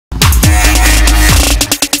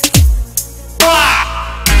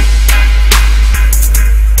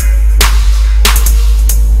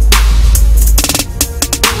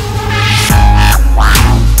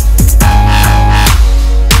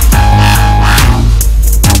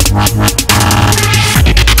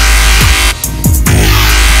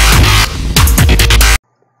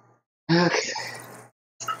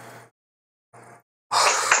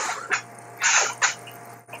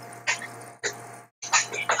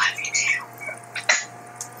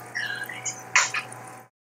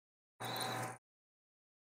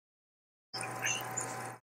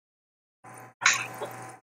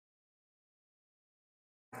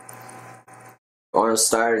Want to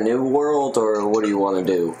start a new world, or what do you want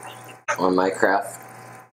to do on Minecraft?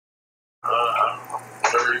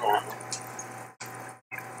 Whatever you want.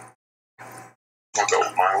 I'll go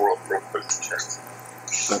with my world real quick and check.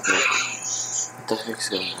 Okay. What the heck's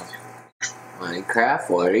going on? Minecraft,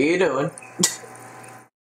 what are you doing?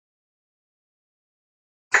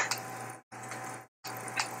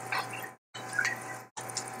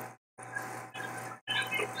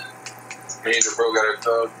 Me and your bro got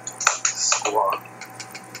a squad.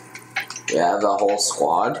 Yeah, the whole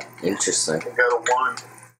squad? Interesting. We got a win.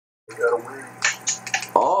 We got a win.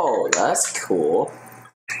 Oh, that's cool.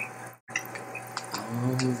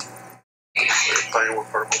 We're playing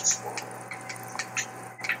with our whole squad.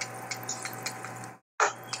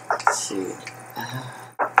 Let's see.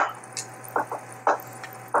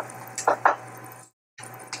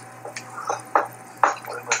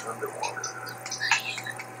 Why am I underwater?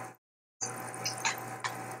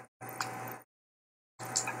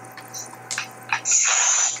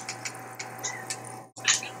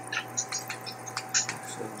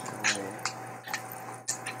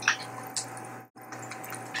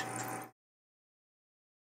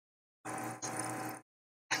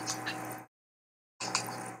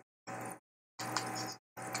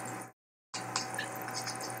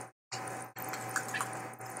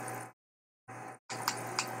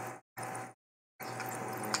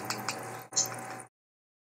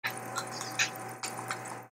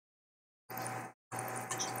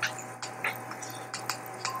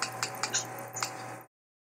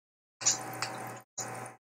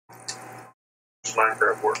 Does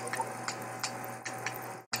Minecraft work?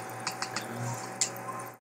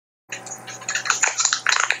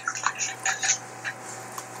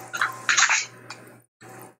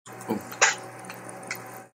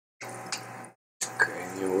 Create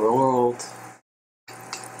a new world.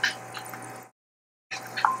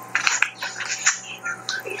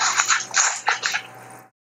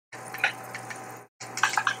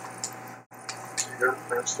 You got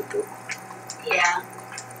friends to do. Yeah.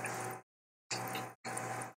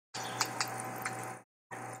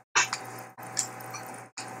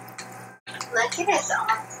 Look at his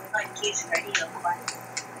arms, like he's ready to fight.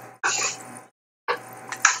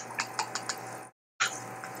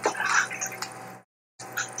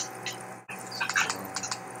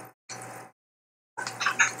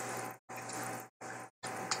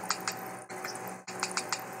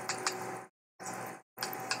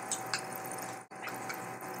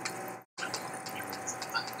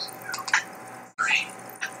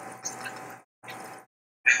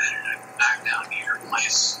 Back down to your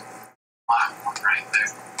place. Platform right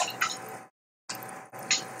there.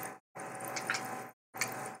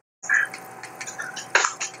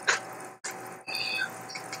 And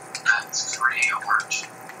that's 3 orange.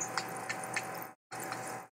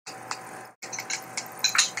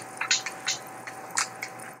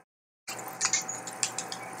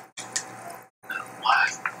 And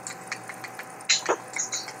black.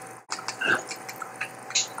 And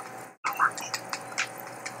orange.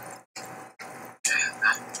 And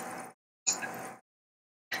then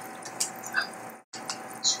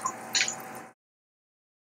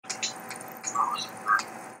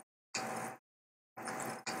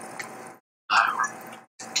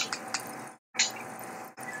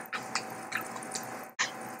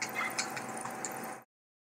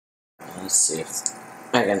Let's see if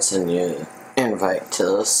I can send you an invite to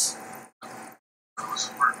this.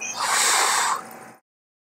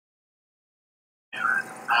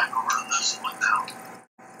 back over to this one now.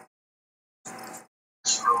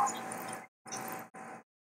 This road.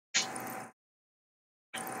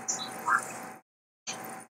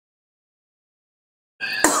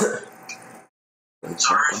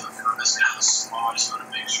 Sorry if I'm doing this kind of slow, I just want to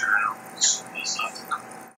make sure I don't screw this up.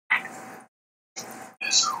 Okay,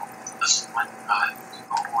 so this one got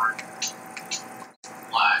orange,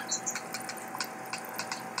 black.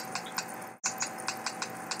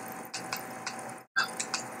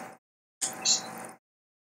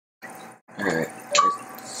 Alright, I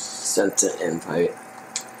sent an invite.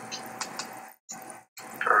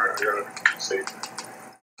 Alright, I gotta save it.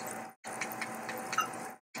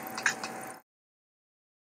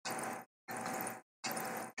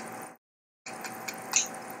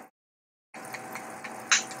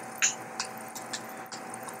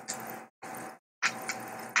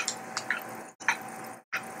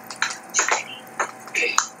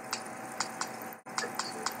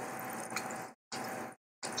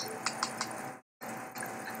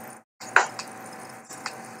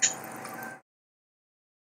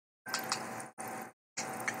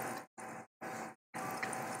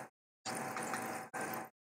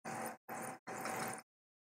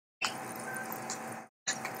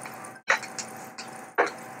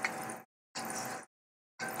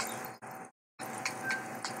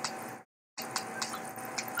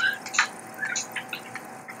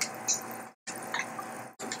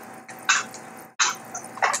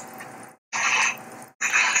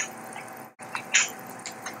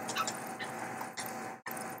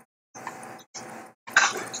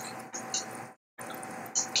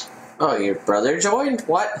 Oh, your brother joined?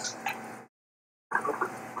 What?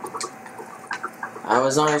 I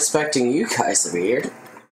was not expecting you guys to be here.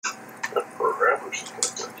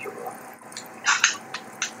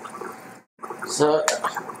 So,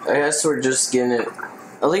 I guess we're just gonna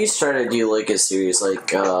at least try to do like a series like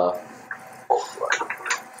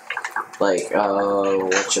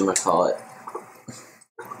whatchamacallit.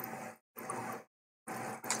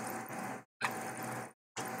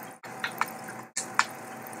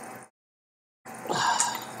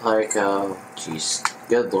 Like, jeez,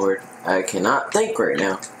 good lord, I cannot think right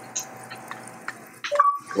now.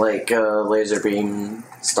 Like, laser beam,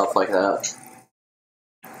 stuff like that.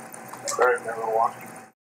 Alright, never watched.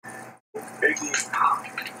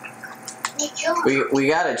 We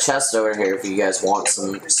got a chest over here if you guys want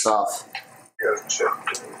some stuff. You gotta check.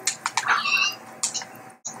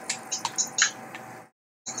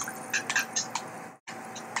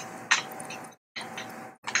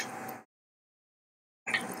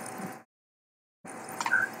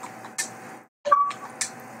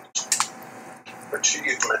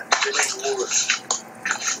 Achievement. Getting wood.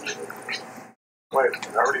 Wait, I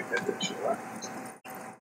already did this shit, right?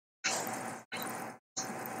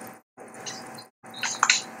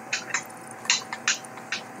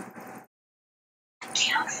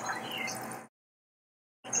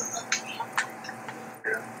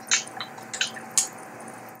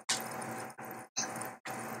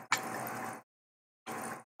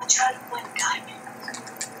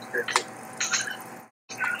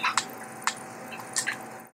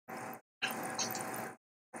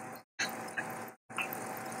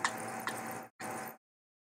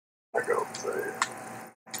 I go say.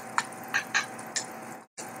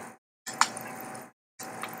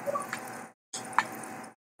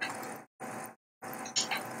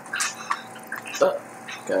 Oh,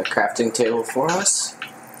 got a crafting table for us.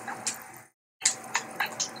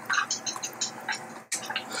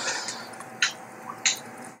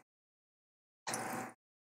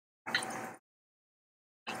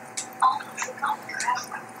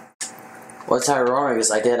 What's ironic is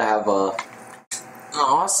I did have an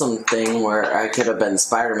awesome thing where I could have been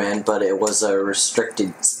Spider-Man, but it was a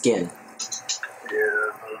restricted skin.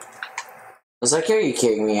 Yeah. I was like, are you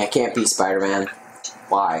kidding me? I can't be Spider-Man.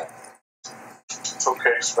 Why? It's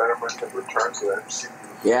okay, Spider-Man can return to the MCU.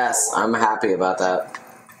 Yes, I'm happy about that.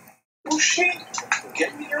 Oh shit!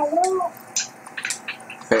 Get me your world!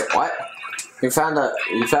 Wait, what? You found a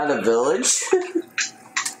village?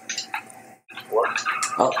 What?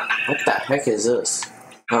 Oh, what the heck is this?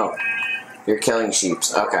 Oh, you're killing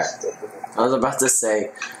sheeps. Okay. I was about to say,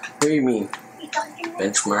 what do you mean?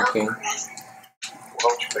 Benchmarking? Why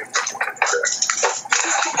don't you make that one correct?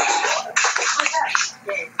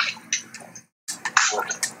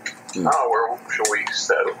 Oh, where should we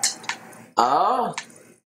settle? I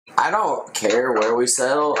don't care where we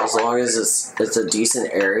settle as long as it's a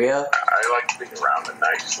decent area. I like being around a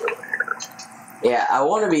nice little area. Yeah, I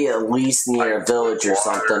want to be at least near a village or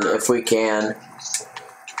something if we can.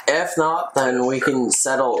 If not, then we can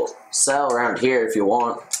settle around here if you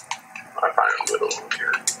want. I find a little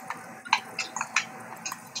here.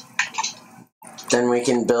 Then we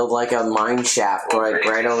can build like a mine shaft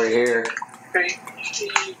right over here. Hey,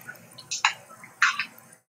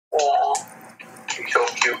 oh, you're so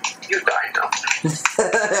cute. You die now.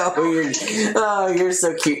 You're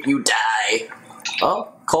so cute. You die. Oh,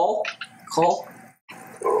 Cole.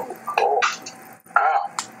 Oh, cool. Ow.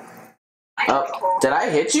 Oh, did I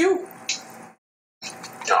hit you?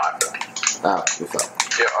 No, I don't. Oh, you fell.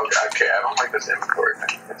 Yeah, okay, I don't like this inventory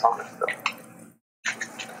thing. It's on this stuff.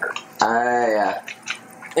 Yeah.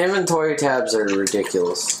 Inventory tabs are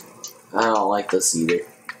ridiculous. I don't like this either.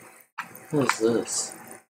 What is this?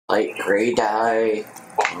 Light gray dye.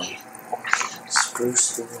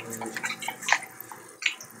 Spruce wood.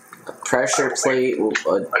 A pressure plate. A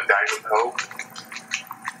diamond hoe.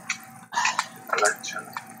 I like to.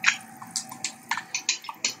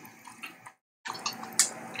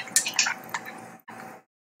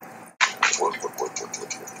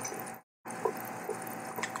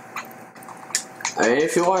 I mean,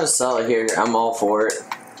 if you want to sell it here, I'm all for it.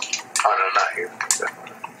 Oh, no, not here.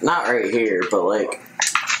 Not right here, but like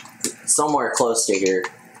somewhere close to here.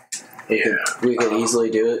 We could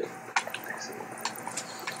easily do it.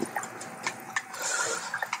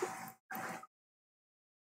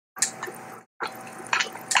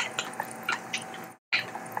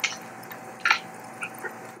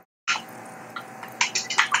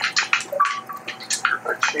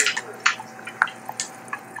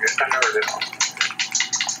 Guess I never did one.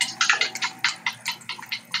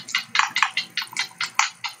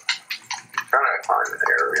 Trying to find an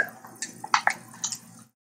area.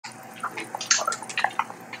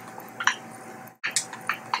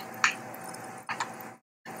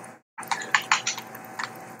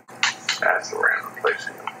 That's a random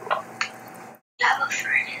placing of lava. You have a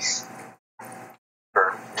furnace.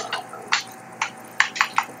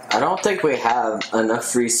 I don't think we have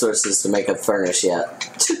enough resources to make a furnace yet.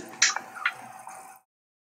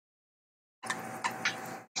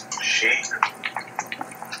 Sheep.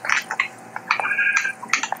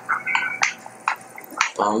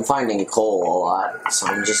 I'm finding coal a lot, so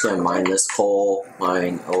I'm just gonna mine this coal,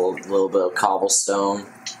 mine a little bit of cobblestone,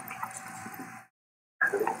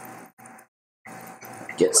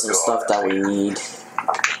 get some stuff that we need.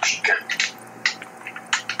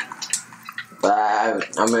 But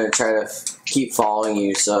I'm gonna try to keep following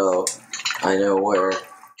you so I know where.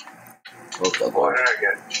 Oh, good What lord. did I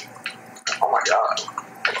get? Oh my god.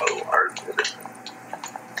 Hello, art.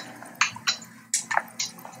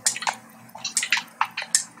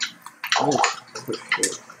 Oh,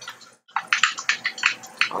 shit.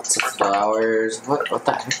 Lots of flowers. What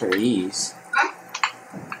the heck are these?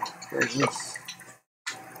 What are these?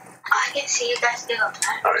 I can see you guys do it.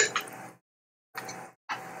 Alright.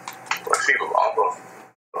 Let's see the lava.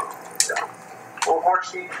 Yeah. Oh,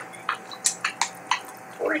 horsey.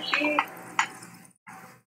 Horsey.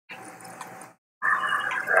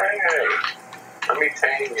 Hey. Let me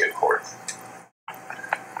tame you, horse.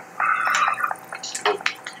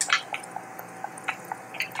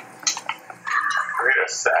 Create a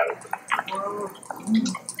saddle.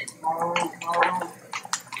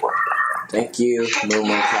 Thank you, Moo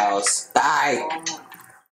Moo cows. Die!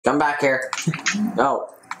 Come back here. No.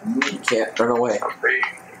 You can't run away.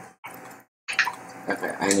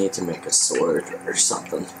 Okay, I need to make a sword or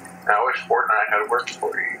something. I wish Fortnite had worked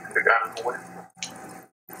for you. You could have gotten away.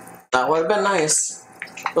 That would have been nice.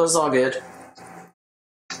 But it's all good.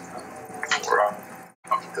 We're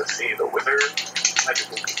off to see the wizard.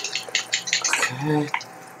 Okay.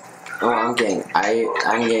 Oh, I'm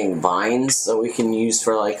getting vines that we can use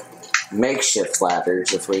for like makeshift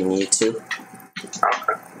ladders if we need to.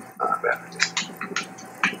 Okay. Not bad.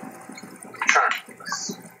 I'm trying to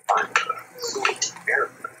find the air.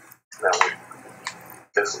 Now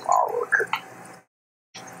this is all okay.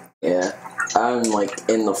 Yeah. I'm like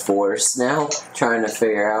in the forest now, trying to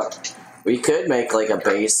figure out. We could make like a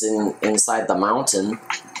base inside the mountain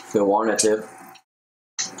if we wanted to.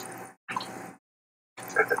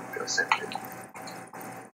 I think we'll send it.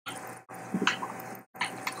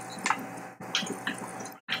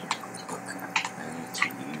 I need to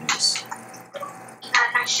use. I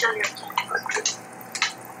can show you. Okay.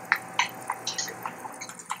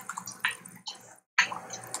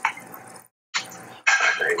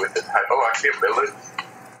 Okay, with this high. Oh, I see a village.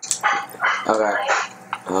 Okay.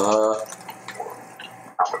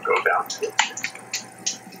 I'm gonna go down to it.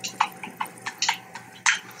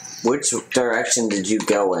 Which direction did you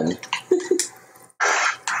go in?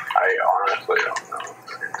 I honestly don't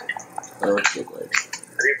know. Okay, good.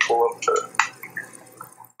 How do you pull up the?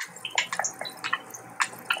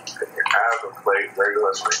 Can you have a plate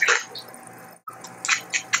regular matrix?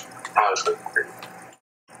 Oh, this is pretty.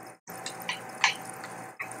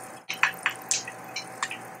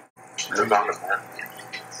 It's on the map.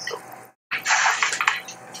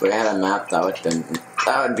 If we had a map, that would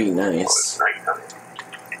be Oh, nice. it's nighttime.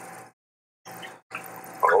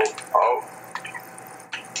 Oh.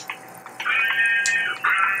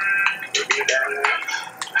 Give me that.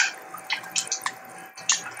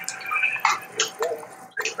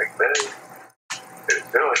 Like that. There's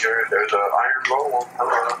villager. There's an iron golem.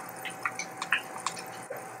 Hello.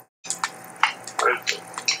 What is it?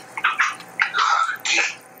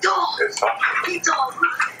 Dog! It's something. Hey, dog!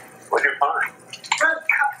 What'd you find? Look,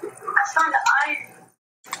 I found an iron.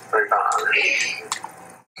 What you found?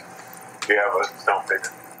 Do you have a stone pick?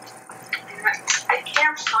 I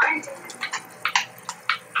can't find it.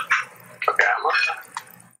 Okay,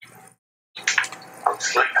 I'm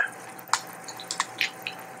sleeping.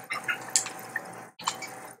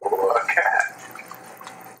 Oh, a cat.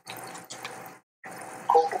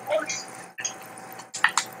 Cool.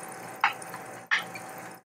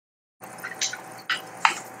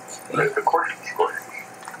 There's the course.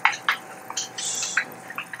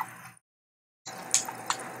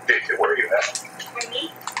 JJ, where are you at? For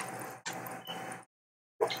me?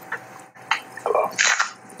 Hello?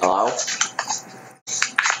 Hello?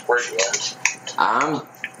 Where are you at? I'm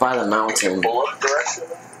by the mountain. Pull up direction?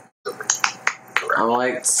 I'm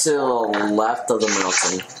like to the left of the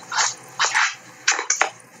mountain.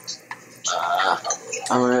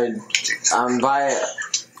 I'm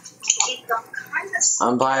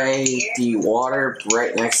by the water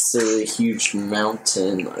right next to the huge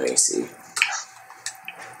mountain. Let me see. Is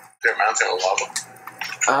there a mountain of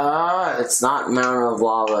lava? It's not Mountain of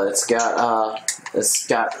Lava. It's got It's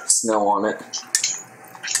got snow on it.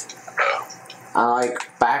 I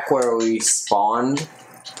like back where we spawned,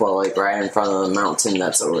 but like right in front of the mountain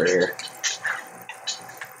that's over here.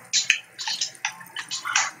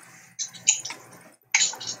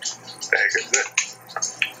 Heck is it?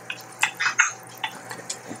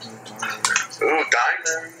 Ooh,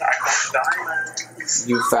 diamond! I found diamonds!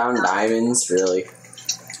 You found diamonds, really?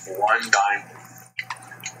 1 diamond.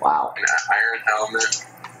 Wow. An iron helmet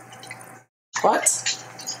What?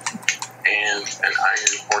 and an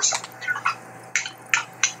iron horse.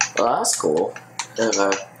 Well, that's cool.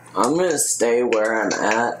 I'm gonna stay where I'm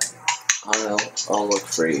at. I'll look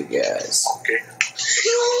for you guys. Okay.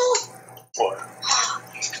 What?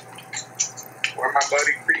 Where my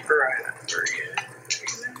buddy Creeper at? Where he is?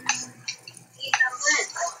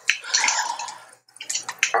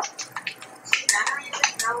 Huh?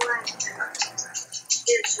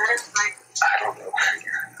 I don't know where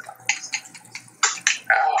you're at.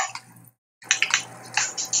 Ow.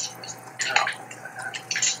 Oh.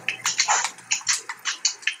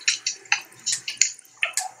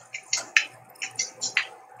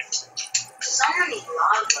 So many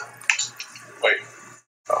lava. Wait.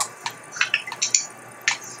 Oh.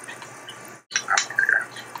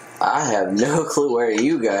 I have no clue where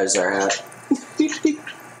you guys are at.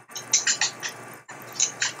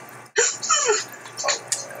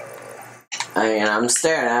 I mean, I'm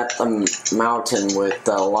staring at the mountain with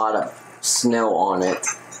a lot of snow on it.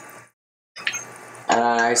 And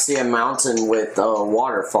I see a mountain with a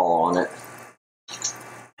waterfall on it.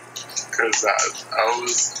 Because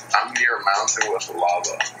I'm near a mountain with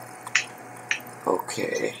lava.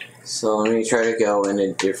 Okay, so let me try to go in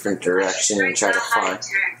a different direction and try to find...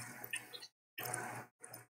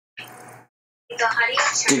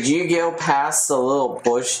 Did you go past the little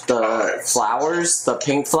bush, the flowers, the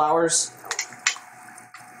pink flowers?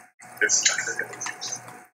 It's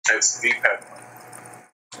deep at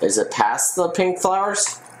Is it past the pink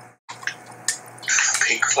flowers?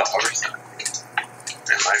 pink flowers.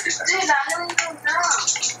 It might be that. Dude, I don't even know.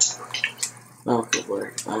 Oh, good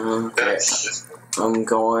lord. Okay, That's just I'm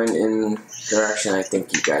going in the direction I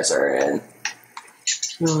think you guys are in.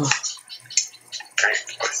 Oh,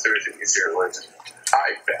 there's an easier way. Hi,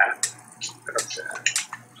 Bat.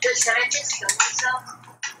 Dude, should I just kill myself?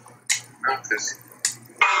 No, because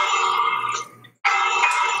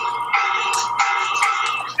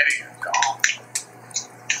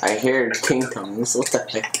I hear kingdoms. What the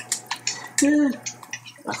heck? Okay.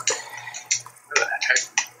 What the heck?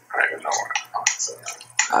 I don't even know where I'm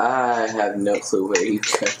at. I have no clue where you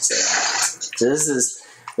guys are at. This is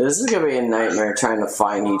gonna be a nightmare trying to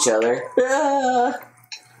find each other. But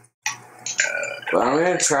I'm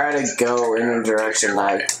gonna try to go in a direction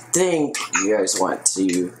I think you guys want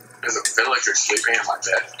to. There's a villager sleeping in my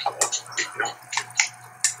bed.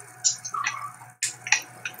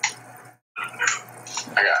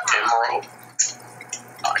 I got emerald.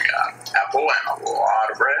 I got apple and a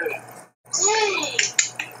lot of bread. Dang.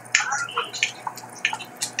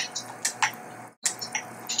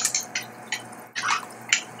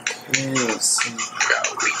 Okay, let's see. I got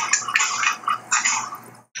wheat.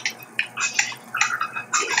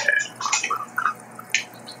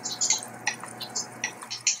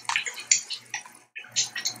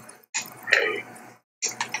 Hey.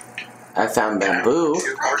 I found bamboo.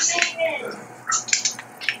 Two horses.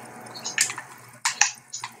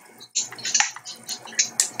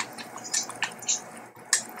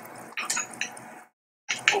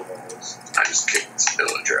 I just kicked this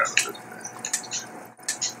villager out of this bed.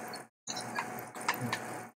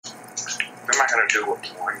 What am I gonna do with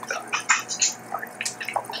one done?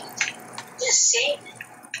 Just save it.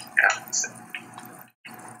 Yeah, that's it.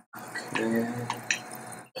 Okay.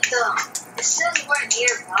 Look, it says we're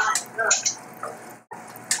nearby. Look.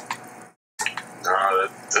 No,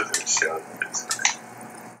 that doesn't show that it's right.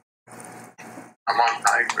 I'm on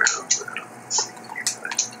high ground, but I don't see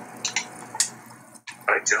anything.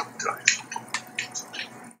 I jumped on it.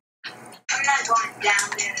 I'm not going down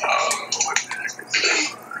there. Oh, what the heck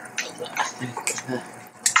is that?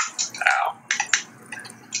 Ow.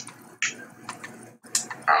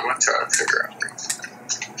 I'm gonna try to figure out things.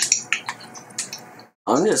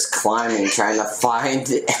 I'm just climbing, trying to find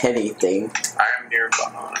anything. I am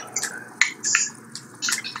nearby.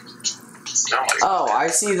 It's not like Oh, I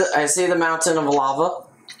see the mountain of lava.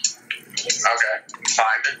 okay,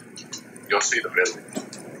 find it. You'll see the village.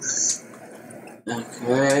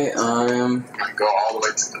 Okay, Go all the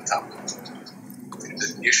way to the top.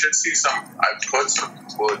 You should see some. I put some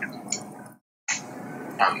wood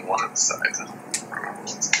on one of the sides. I don't know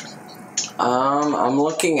what's there. I'm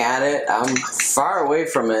looking at it. I'm far away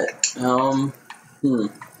from it. Hmm.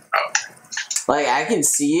 Oh, Like, I can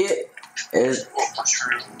see it.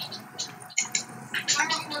 mushroom.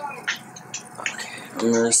 Okay,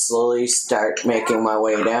 I'm gonna slowly start making my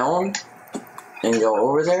way down and go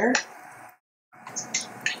over there.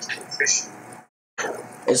 Fish.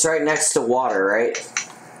 It's right next to water, right?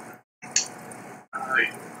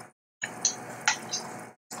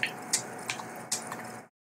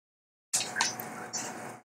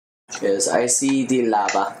 Because I see the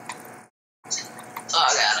lava. Oh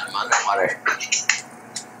god, I'm underwater.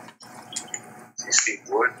 You see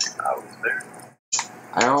wood out there?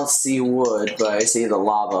 I don't see wood, but I see the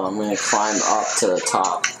lava. I'm gonna climb up to the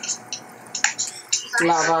top.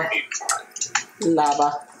 Lava.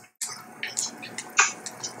 Lava.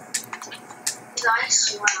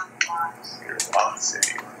 Nice one on the box. You're lost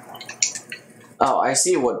anyway. Oh, I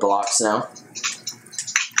see wood blocks now.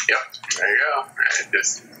 Yep, there you go. And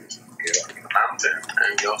just get up the mountain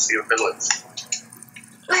and you'll see a village.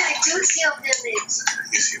 Wait, I do see a village.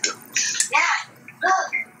 You see a village. Yeah,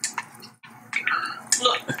 look.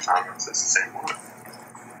 Look. I don't know if it's the same one.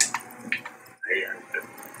 There.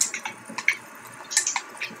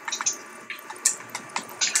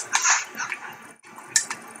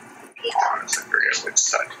 I honestly forget which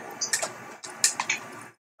side it was.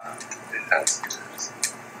 It has.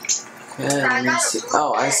 Okay, let me see.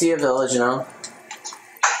 Oh, I see a village now.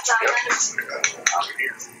 Yep. Out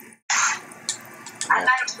here. I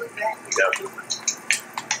got a blue bed. Yep.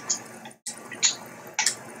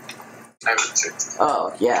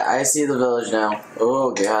 Oh, yeah, I see the village now.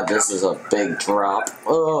 Oh god, this is a big drop.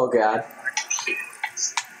 Oh god.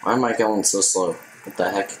 Why am I going so slow? What the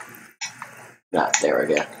heck? Ah, there we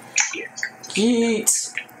go.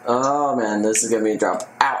 Yeet! Oh man, this is gonna be a drop.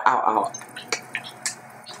 Ow, ow, ow.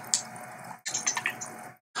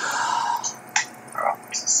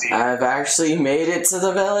 I've actually made it to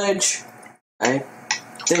the village. I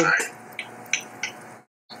think.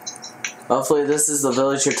 Hopefully this is the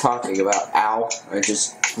village you're talking about. Ow, I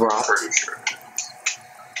just dropped. Pretty sure.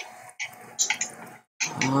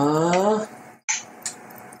 Uh,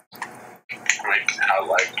 I mean,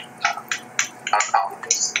 how common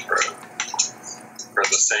is it for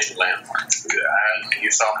the same landmarks to do that?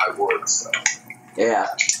 You saw my wood, so yeah,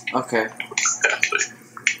 okay. definitely.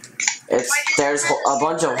 There's a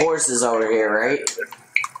bunch of horses over here, right?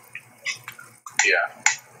 Yeah.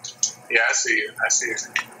 Yeah, I see you. I see you.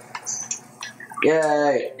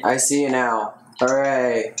 Yay, I see you now.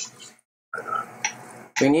 Hooray.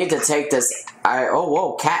 We need to take this. Oh,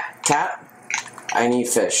 whoa, cat. I need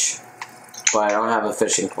fish. But I don't have a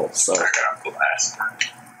fishing pole, so. I got a blast.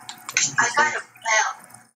 I got a bell.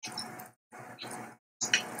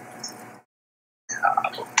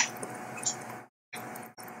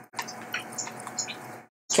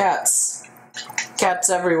 Cats. Cats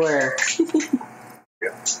everywhere.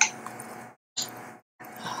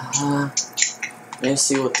 Let me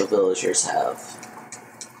see what the villagers have.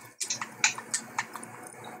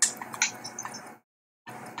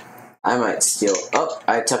 I might steal. Oh,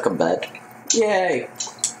 I took a bed. Yay!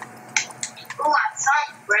 Oh, I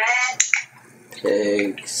found bread.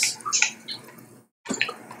 Pigs.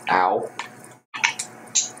 Ow.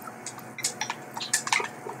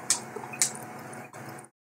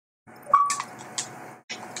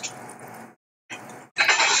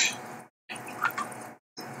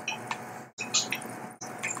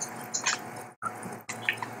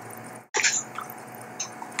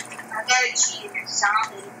 I gotta cheat a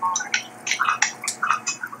zombie bar.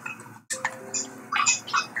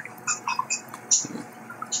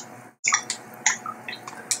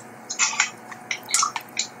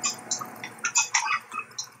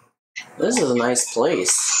 This is a nice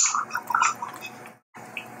place.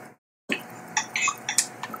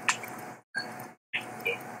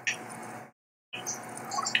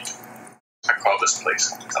 I call this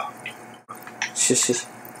place top.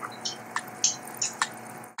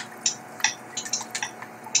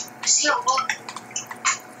 See a wolf.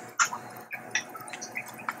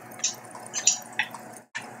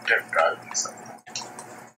 There gotta be something.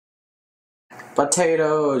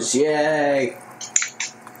 Potatoes, yay!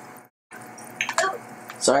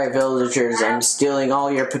 Sorry, villagers, I'm stealing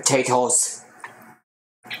all your potatoes.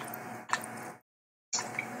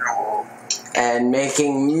 No. And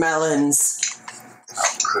making melons. How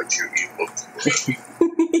could you evil?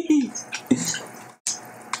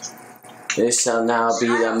 This shall now be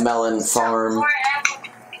the melon farm. More apple.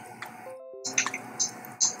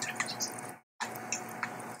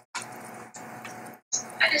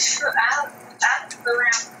 I just flew out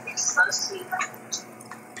around pretty close to you.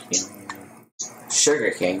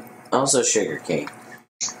 Sugarcane. Also sugarcane.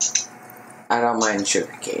 I don't mind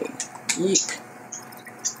sugarcane. Yeek.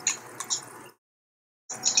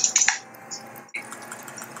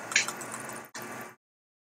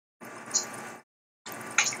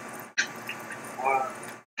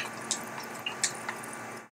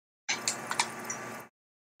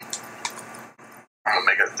 I'm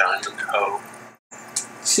gonna make a diamond hoe.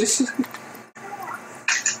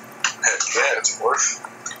 Heck yeah, it's worth.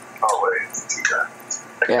 Oh wait, it's 2 diamonds.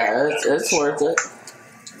 Yeah, it's worth it.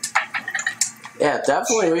 Yeah,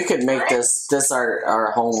 definitely we could make this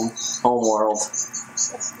our home world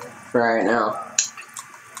right now.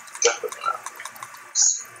 Definitely not.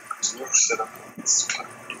 You sit up.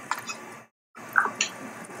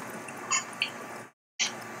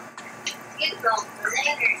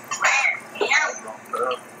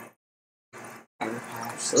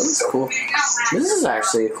 So this is cool. This is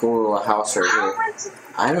actually a cool little house right here.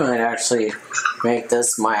 I might actually make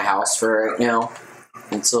this my house for right now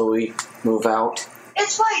until we move out.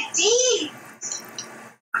 It's my D.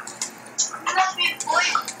 You must be a boy.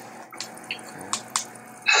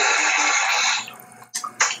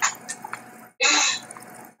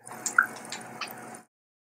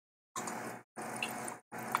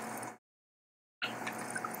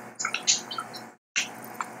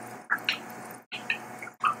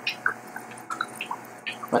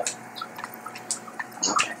 What?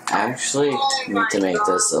 Okay, I actually need to make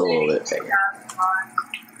this a little bit bigger.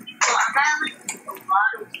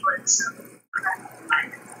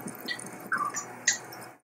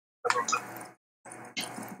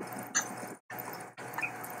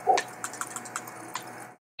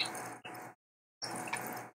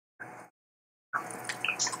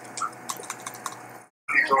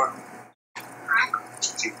 Keep going.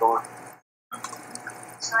 Keep going.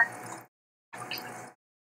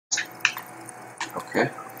 Okay.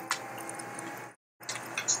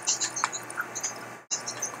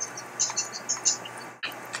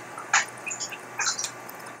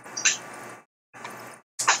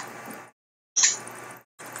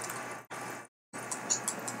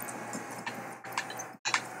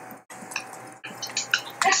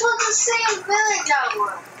 This was the same village I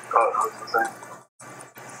was. Oh, that's the thing.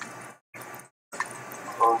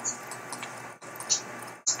 Oh,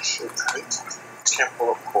 shit, I can't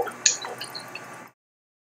pull up cord.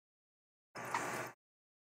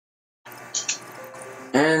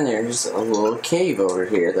 And there's a little cave over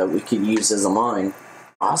here that we could use as a mine.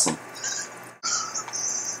 Awesome.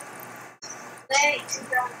 Very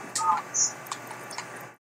 2,000 blocks.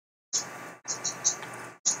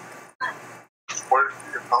 Where did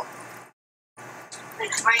you come?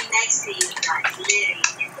 Like right next to you, like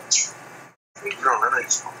literally in the tree. No, that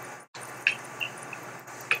ain't small.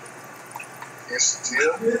 You see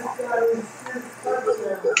it?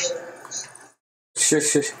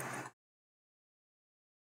 Shush.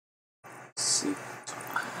 See.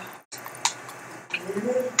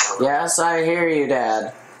 Yes, I hear you,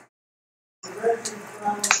 Dad.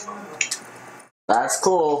 That's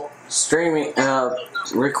cool. Streaming,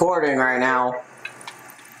 recording right now.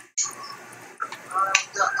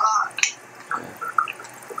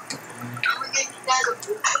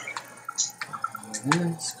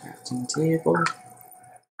 This crafting table.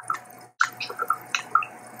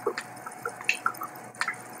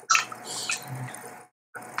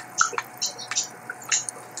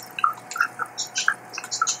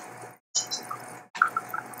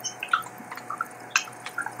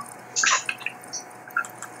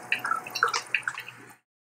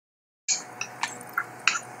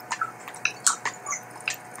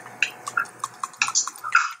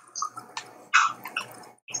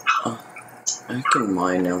 I can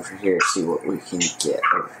mine over here, see what we can get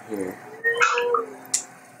over here.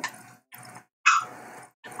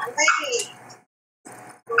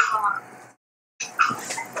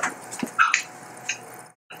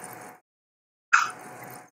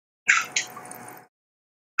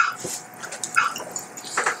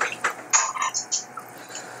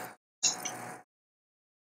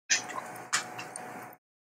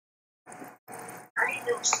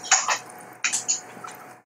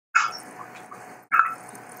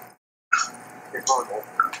 Keep going, Dad.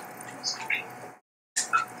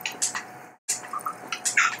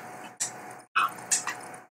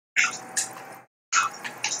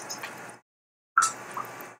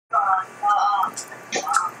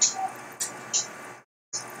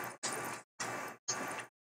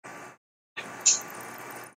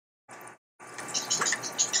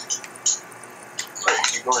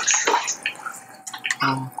 Keep going straight.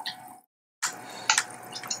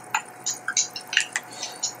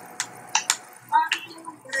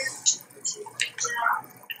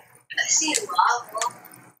 I see lava.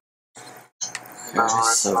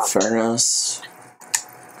 There's a furnace.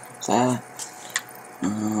 That.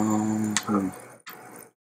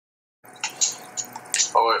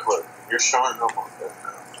 Oh wait, look. You're showing them on that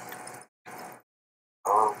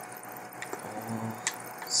now.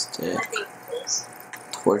 Stick. I think this.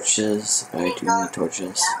 Torches. I do need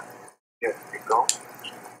torches. Yeah, keep going.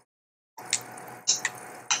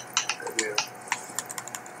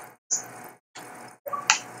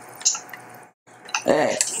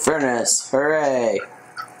 Hey, furnace, hooray!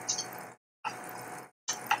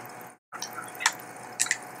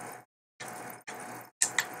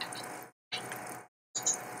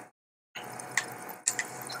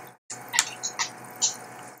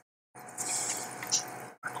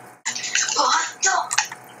 What the?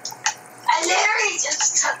 I literally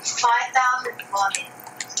just took 5,000 money.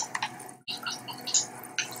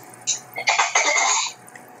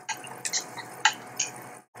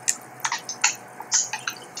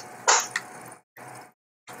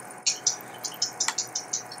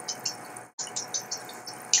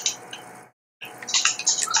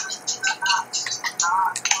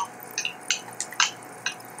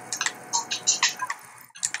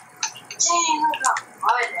 Dang, I got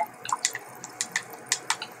mud.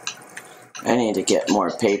 I need to get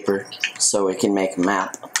more paper so we can make a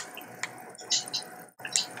map.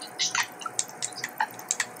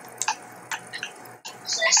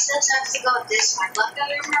 So I still have to go this way. Look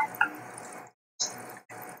at it now.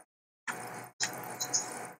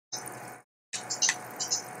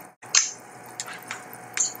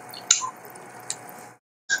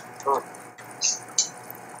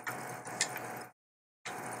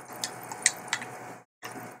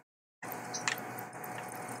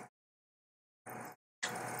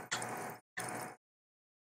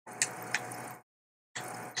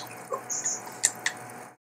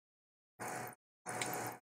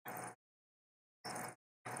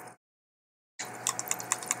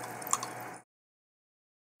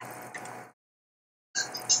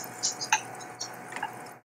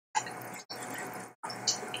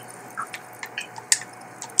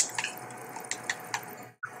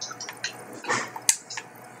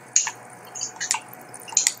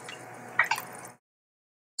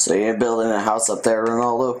 So you're building a house up there,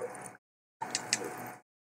 Ronaldo?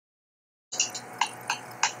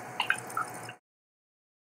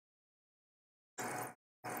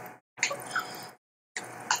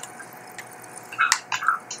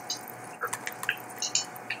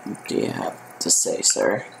 What do you have to say,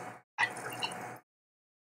 sir?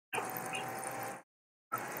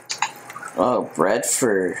 Oh, bread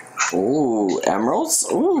for... Ooh, emeralds?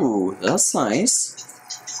 Ooh, that's nice.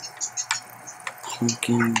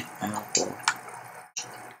 Pumpkin apple.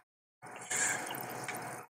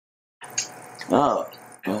 Oh,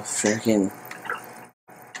 freaking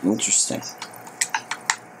interesting.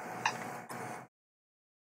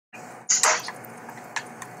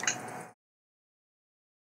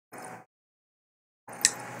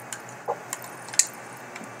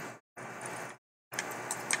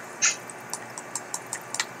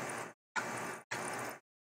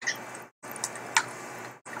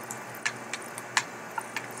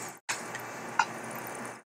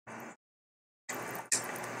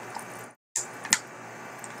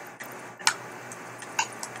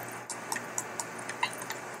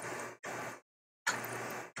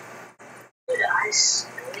 Dude, I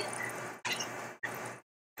swear.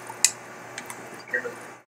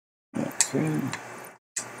 Okay.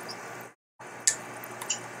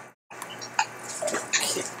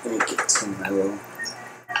 Okay, let me get to my little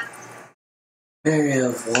area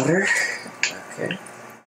of water. Okay.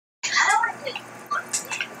 How do I get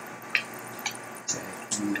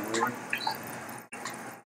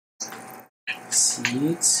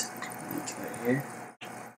Seeds. Right here.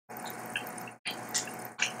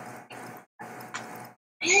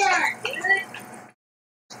 there, dude?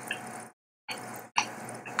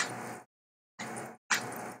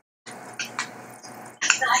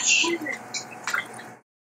 I can't.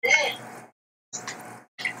 Dude.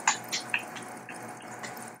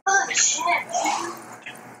 Oh shit, man.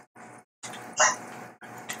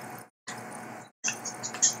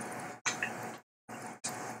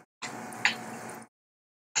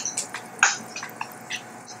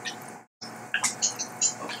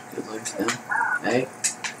 Good luck to them. Hey,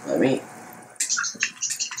 let me.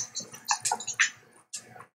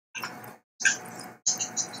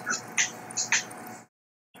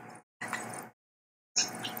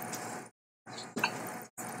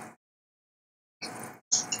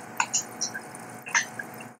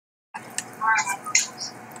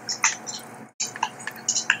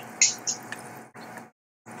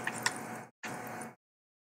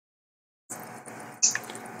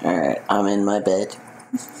 Alright, I'm in my bed.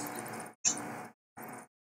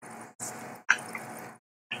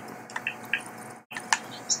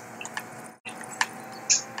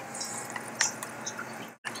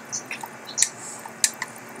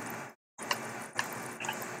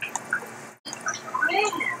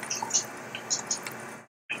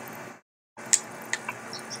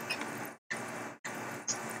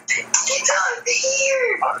 It's up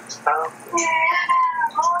here! Hot stuff. Yeah,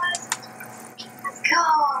 boy. Let's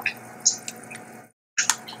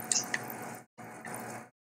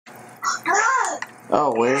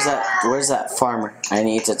Oh, where's that farmer? I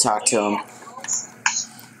need to talk to him.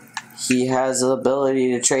 He has the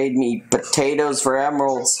ability to trade me potatoes for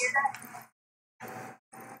emeralds.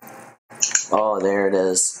 Oh, there it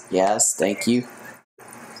is. Yes, thank you.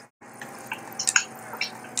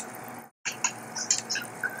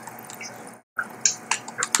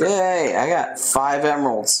 Yay, I got 5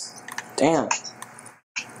 emeralds. Damn.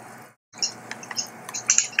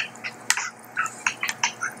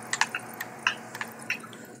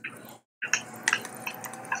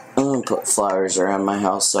 I'm gonna put flowers around my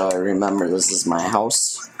house so I remember this is my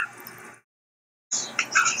house.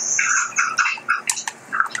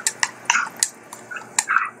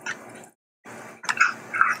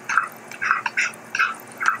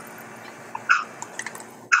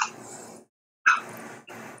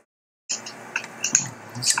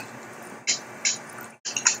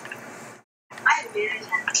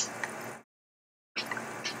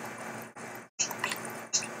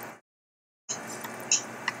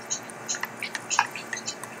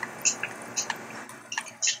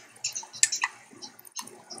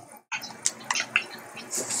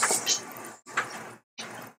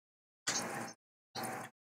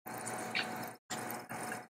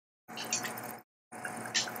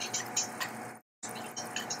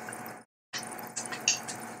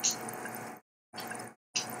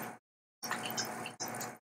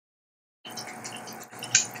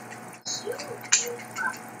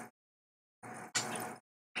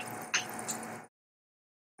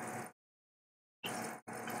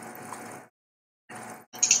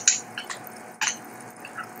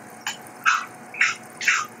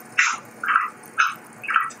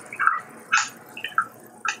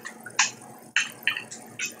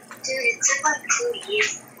 It took like 2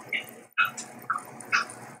 years.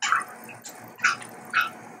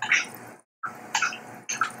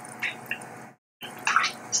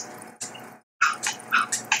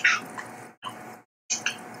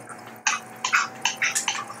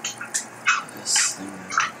 This thing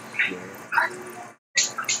right here.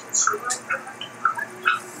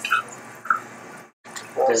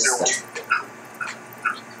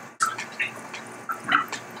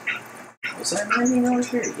 Was that mining over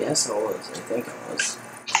here? Yes, it was. I think it was.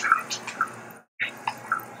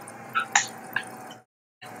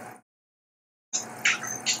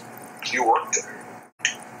 You worked there.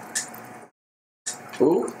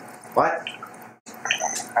 Ooh, what?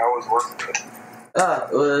 How was working there?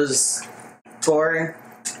 It was boring.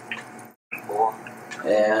 Cool.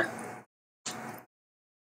 Yeah.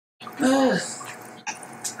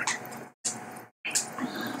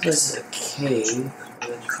 This is a cave.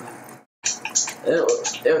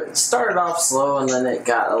 It started off slow and then it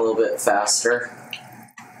got a little bit faster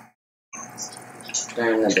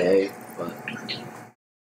during the day, but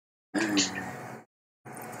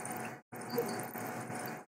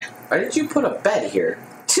why did you put a bed here?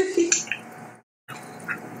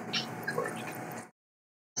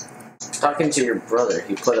 Talking to your brother,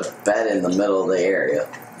 he put a bed in the middle of the area.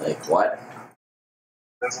 Like what?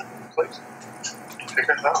 That's a place. Take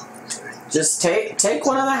it out. Just take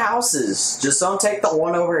one of the houses. Just don't take the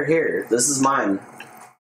one over here. This is mine.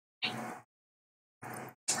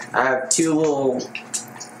 I have 2 little...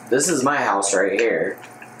 This is my house right here.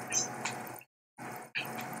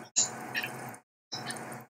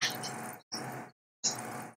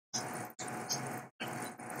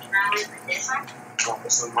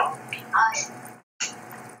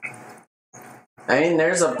 I mean,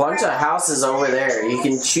 there's a bunch of houses over there. You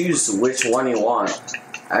can choose which one you want.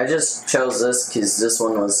 I just chose this because this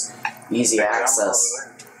one was easy access.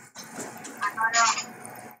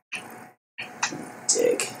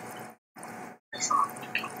 Dig.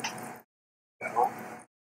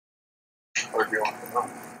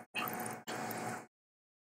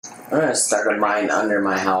 I'm gonna start a mine under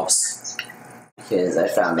my house because I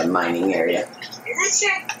found a mining area. Is this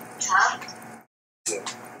your tub? Yeah.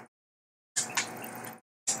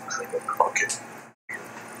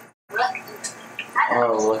 Look.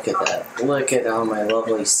 Oh, look at that. Look at all my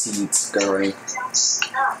lovely seeds growing.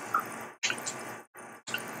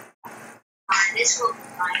 This will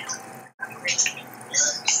find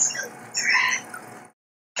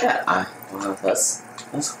Yeah, wow, that's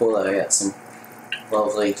cool that I got some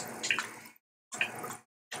lovely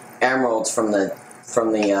emeralds from the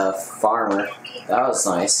farmer. That was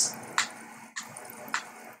nice.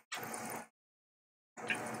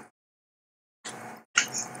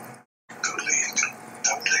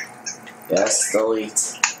 Yes,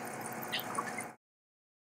 delete.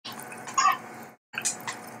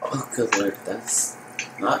 Oh, good lord, that's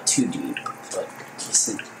not too deep, but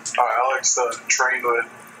decent. Alex trained with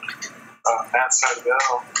Matt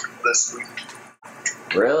Seidel. this week.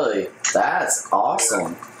 Really? That's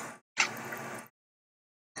awesome.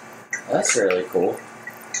 That's really cool.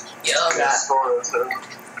 Yo, God. What the?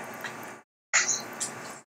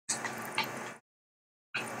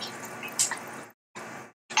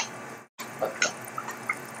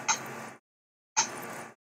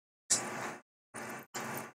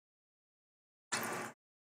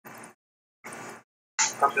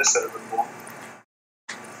 I'm just edible.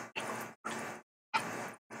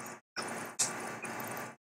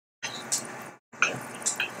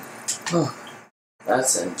 Oh,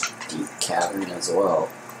 that's a deep cavern as well.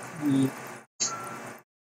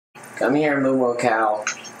 Come here, Moomoo cow.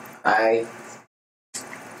 I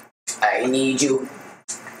need you.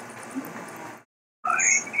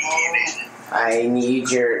 I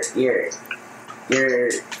need your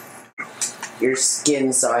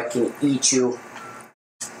skin so I can eat you.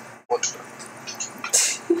 What's that?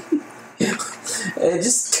 It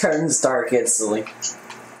just turns dark instantly.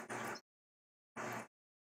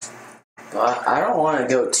 But I don't want to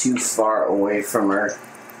go too far away from our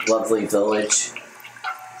lovely village.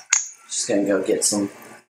 Just gonna go get some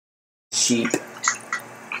sheep.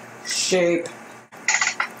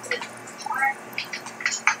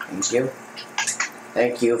 Thank you.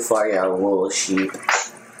 Thank you for your wool, sheep.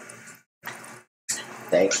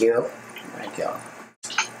 Thank you. Thank you.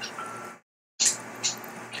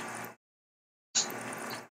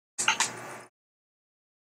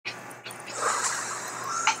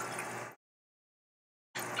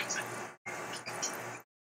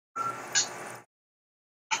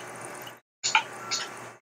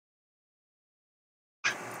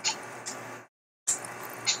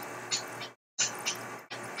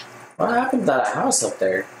 What happened to that house up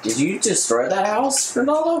there? Did you destroy that house,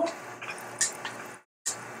 Ronaldo?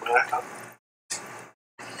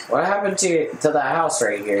 What happened to that house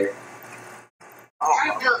right here? Oh,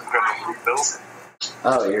 I'm gonna rebuild it.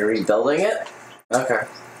 Oh, you're rebuilding it? Okay.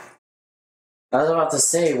 I was about to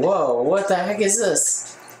say, whoa, what the heck is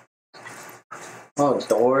this? Oh,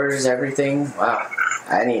 doors, everything. Wow.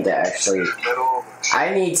 I need to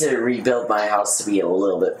rebuild my house to be a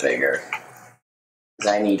little bit bigger.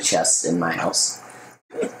 Because I need chests in my house.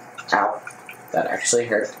 Ow. That actually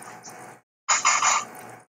hurt.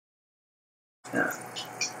 Yeah.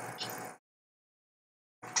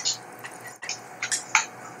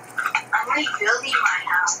 I'm rebuilding my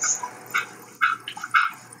house.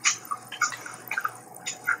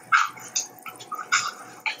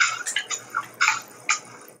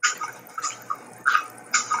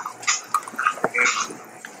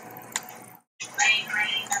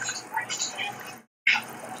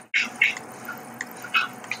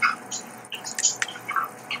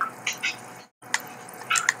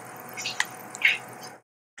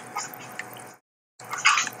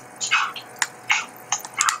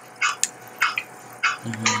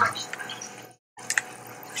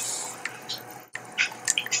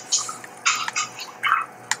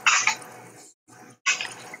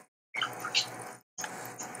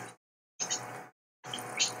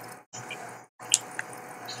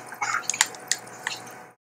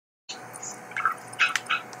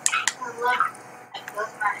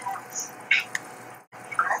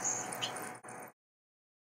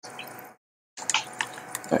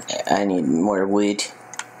 Okay, I need more wood.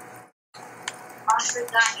 Also,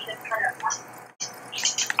 I need to put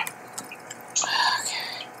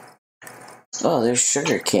Okay. Oh, there's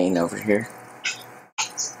sugar cane over here.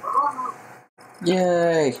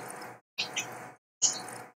 Yay!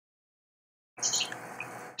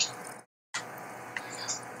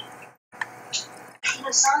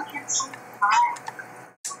 the sun can see fire.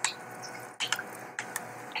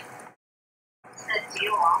 Do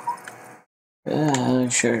you want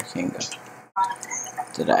Sugar cane go.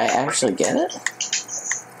 Did I actually get it?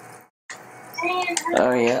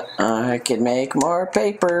 Oh yeah, I can make more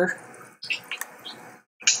paper.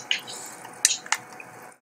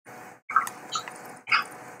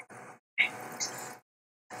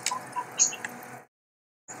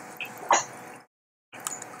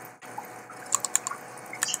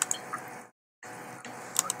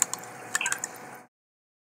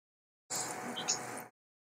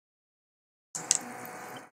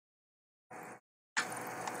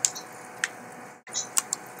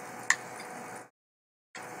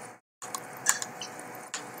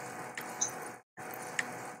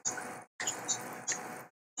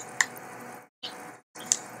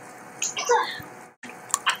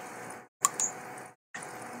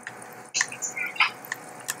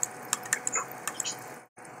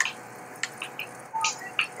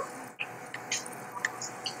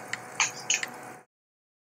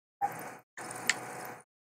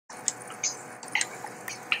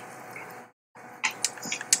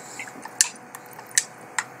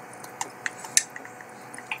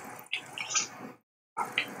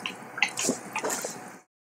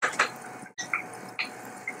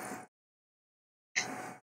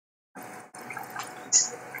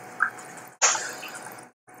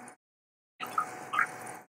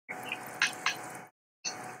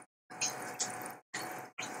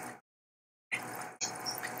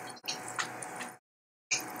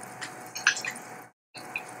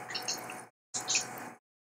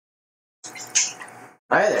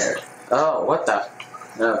 Hi there. Oh, what the?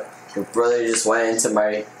 No, your brother just went into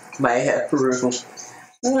my room.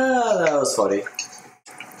 Ah, that was funny.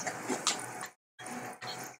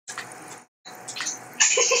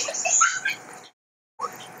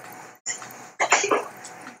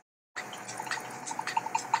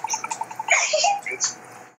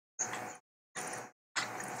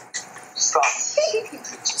 Stop.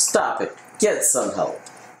 Stop it. Get some help.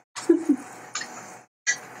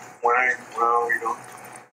 When are you doing?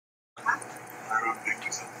 I don't think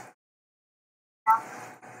it's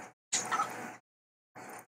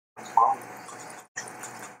wrong.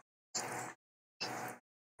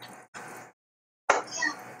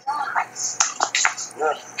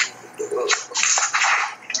 Yeah.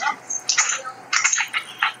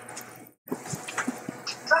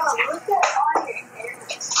 Bro, look at all your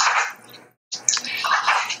arrows.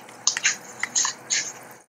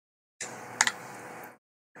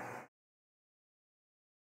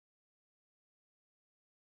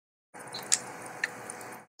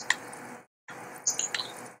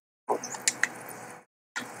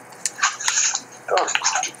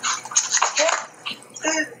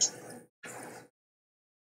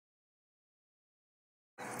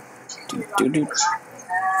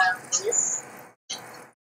 This.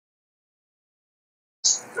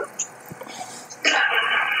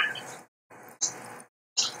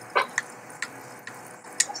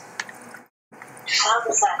 How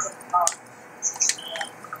does that go?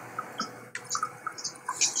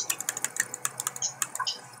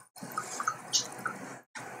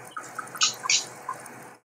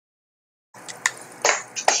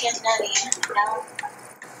 Can't now.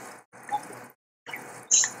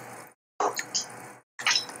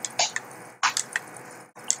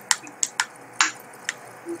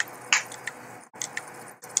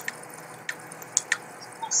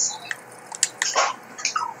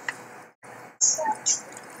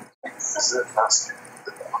 Is it asking?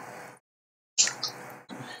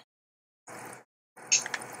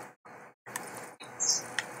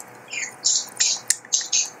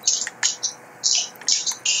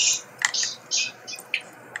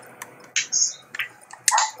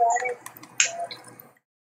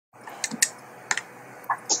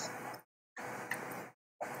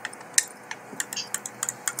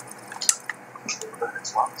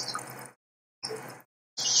 It's lost.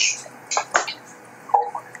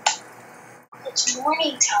 It's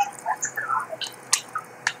morning time. Let's go.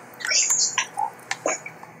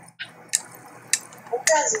 It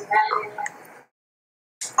doesn't matter.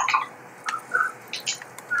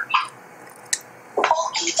 Oh,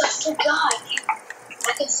 Keith, I forgot.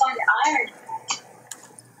 I can find iron.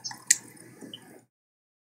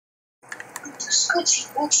 Scoochie,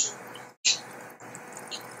 Scoochie.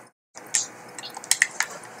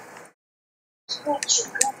 Scoochie,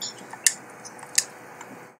 Scoochie.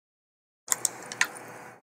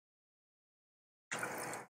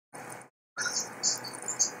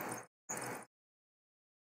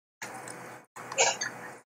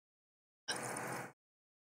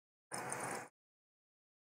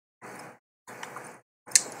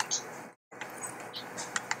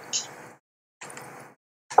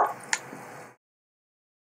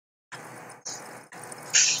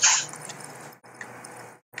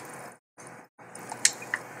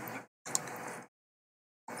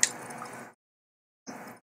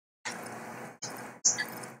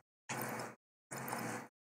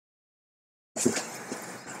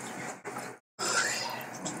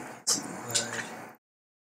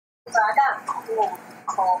 So I got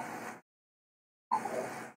coal.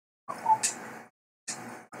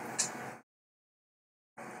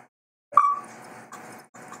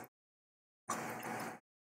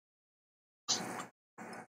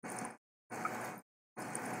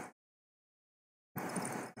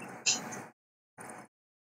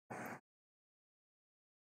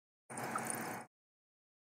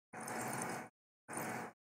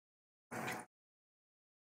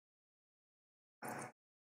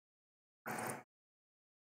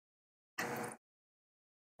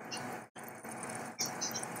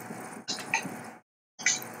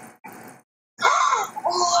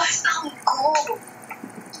 Oh, I found gold.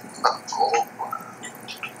 Gold.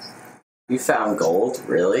 You found gold?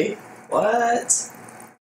 Really? What?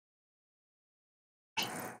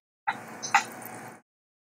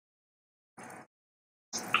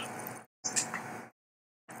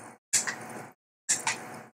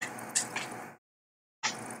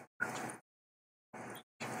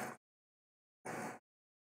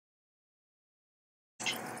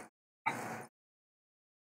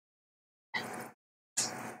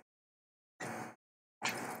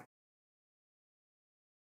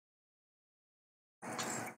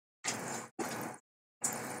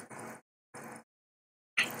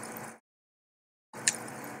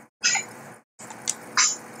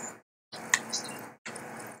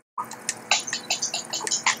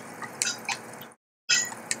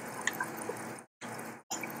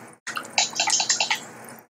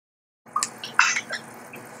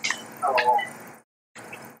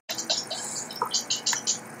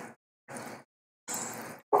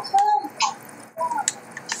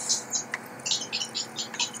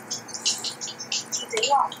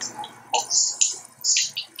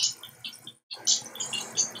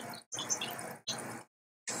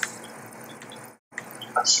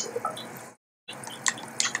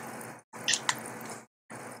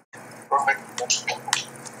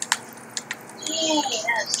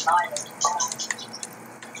 that's fine.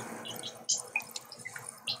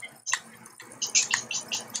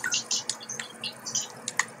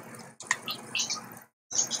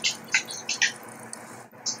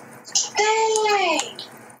 Dang!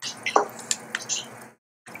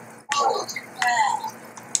 Oh, crap.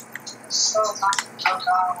 So much. Oh,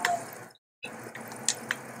 God.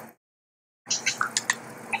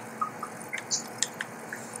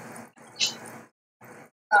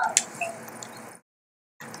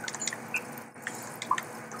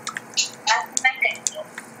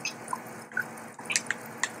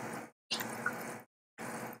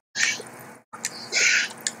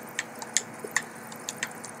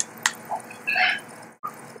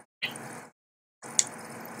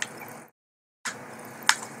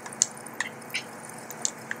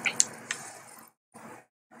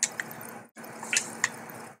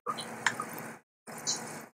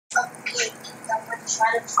 Okay, I'm gonna try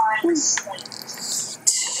to find like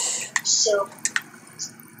so.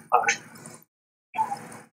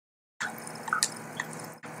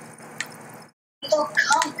 You don't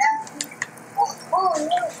come down. Oh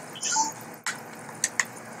no!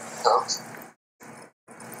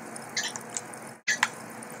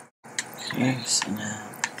 Okay, so now.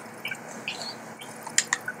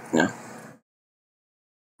 No.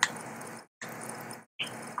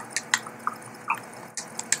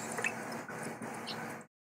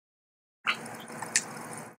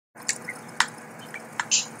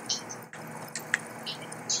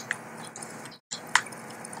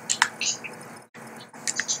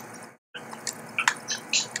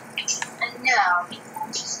 And now,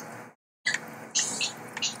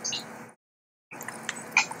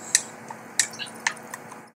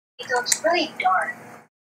 it looks really dark.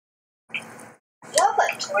 You have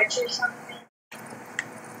a torch or something?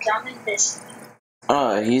 Come in this.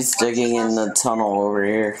 Oh, he's digging in the tunnel over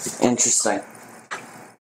here. Interesting.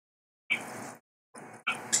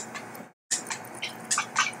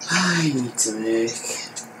 I need to make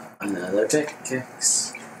another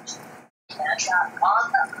pickaxe. That's not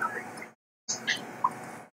on the cover.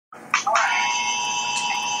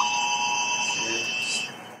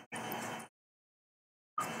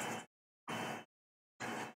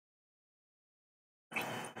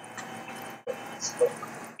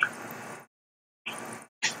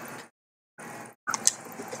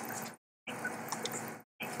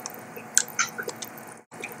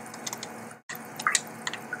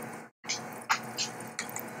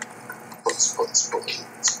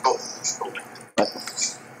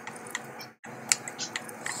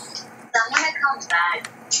 I'm gonna come back.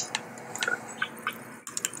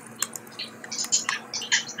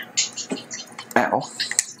 Ow.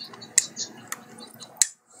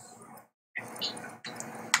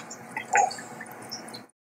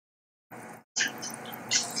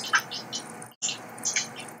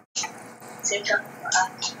 Say something for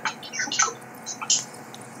us.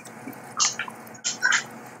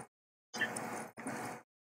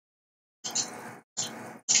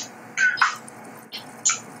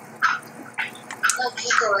 Look,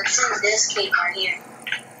 people, it's in this cave right here.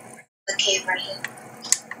 The cave right here.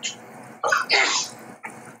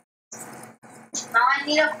 Now I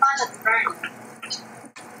need to find a furnace.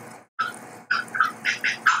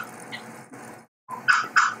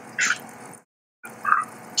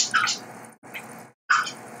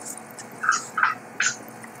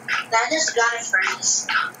 I just got a furnace.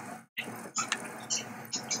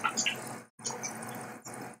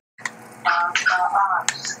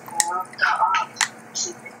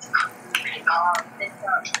 Keep it. Pick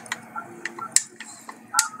up.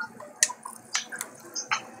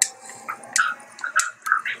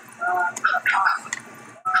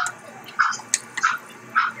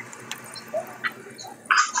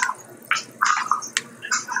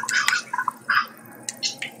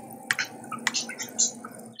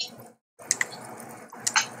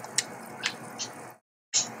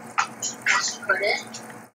 Let's put it.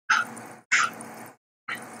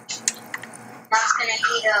 That's gonna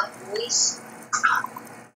heat up, boys.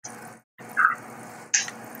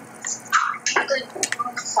 Good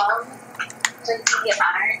follow. So you can get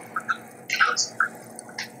iron.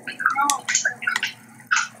 No.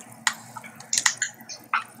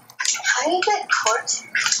 How do you get torches?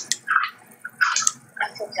 I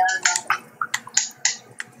forgot about it.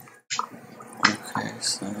 Okay,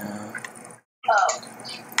 so now. Oh.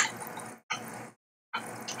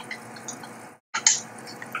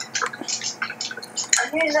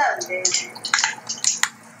 Here's that dude.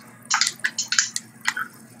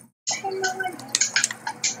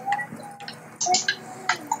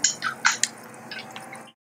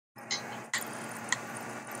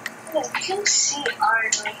 I can see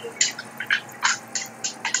iron right here.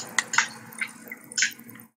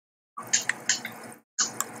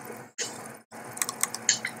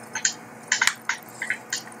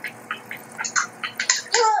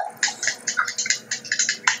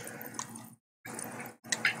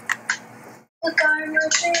 Look, iron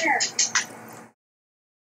right there.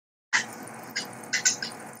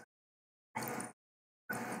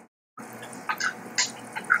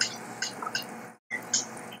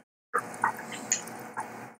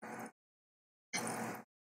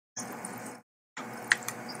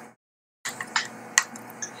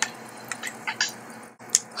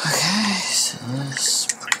 Okay, so this.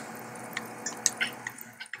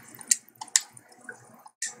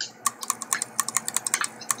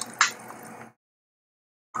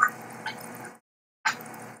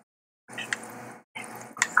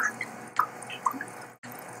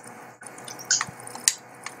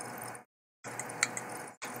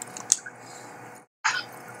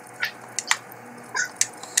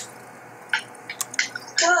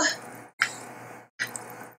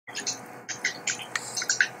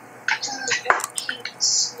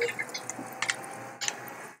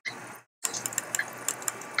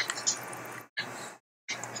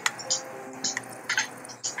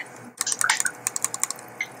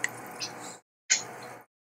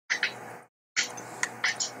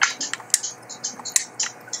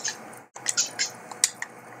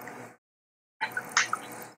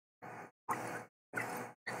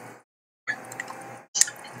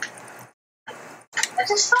 I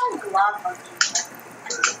just found lava.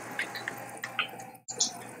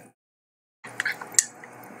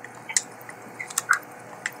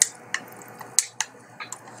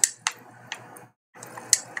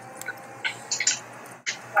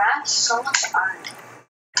 That's so much iron.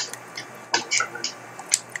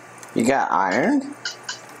 You got iron?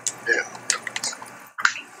 Yeah.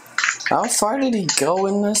 How far did he go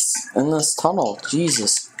in this tunnel?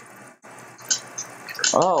 Jesus.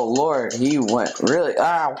 Oh Lord, he went really.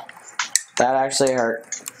 Ow! That actually hurt.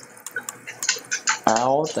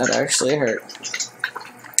 Ow! That actually hurt.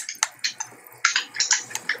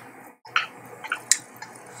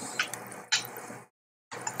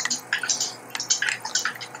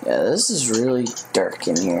 Yeah, this is really dark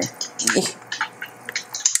in here.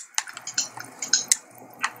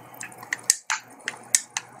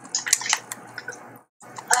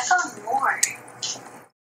 I found more.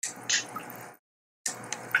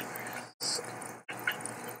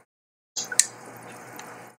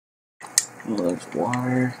 Oh, there's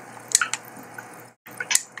water.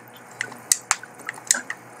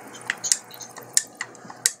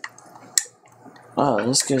 Oh,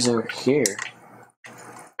 this goes over here.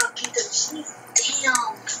 Okay,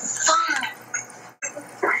 damn, fuck.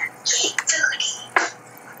 Get dirty.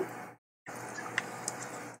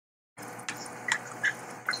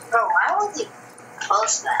 Bro, why would they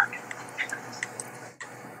post that?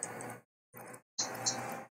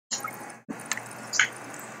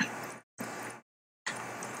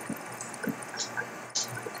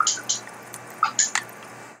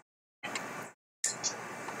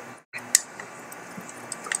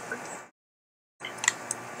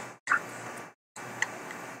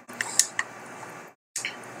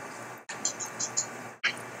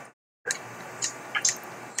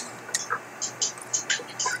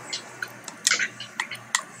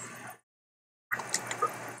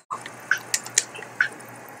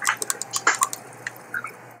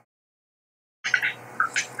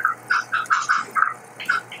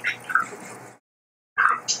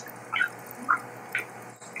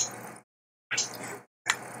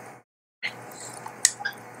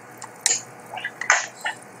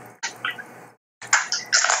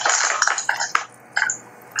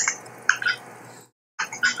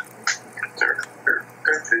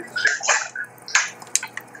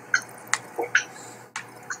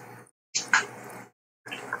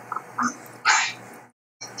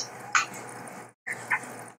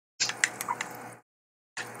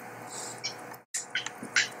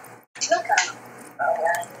 Look at him. Oh,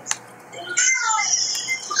 yeah.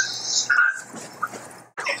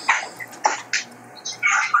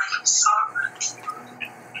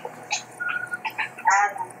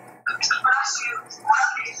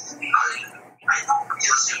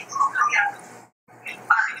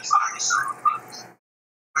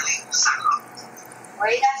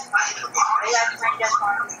 Where you guys find? Where you guys find this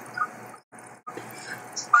one?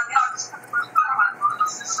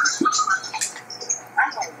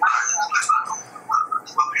 That's a lot.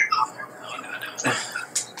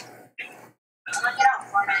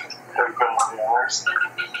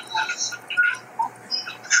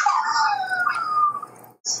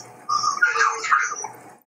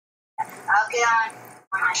 get on.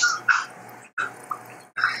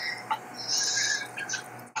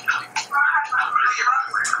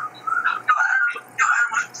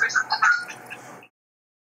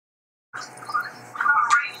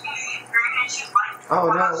 Oh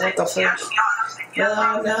no, what the fish?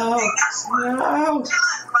 No, no, no.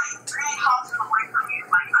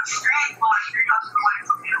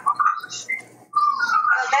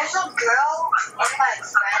 There's a girl in my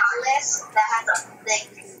friends list that has a thick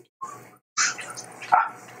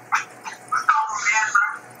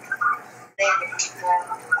favorite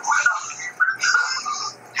girl.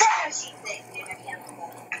 Damn, she's thick, dude. I can't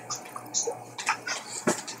believe it.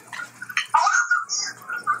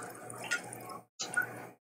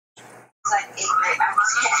 It's like 8th grade. I'm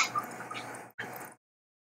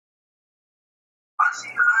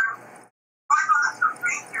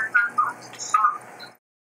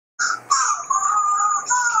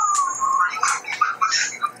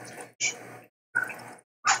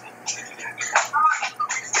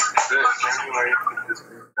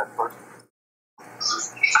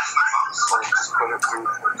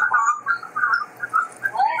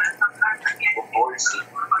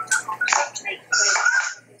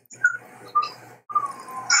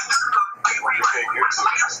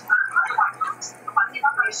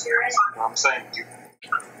scared. I'm saying you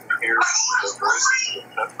hear the voice. You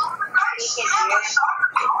can hear it.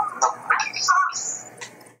 No, I can't.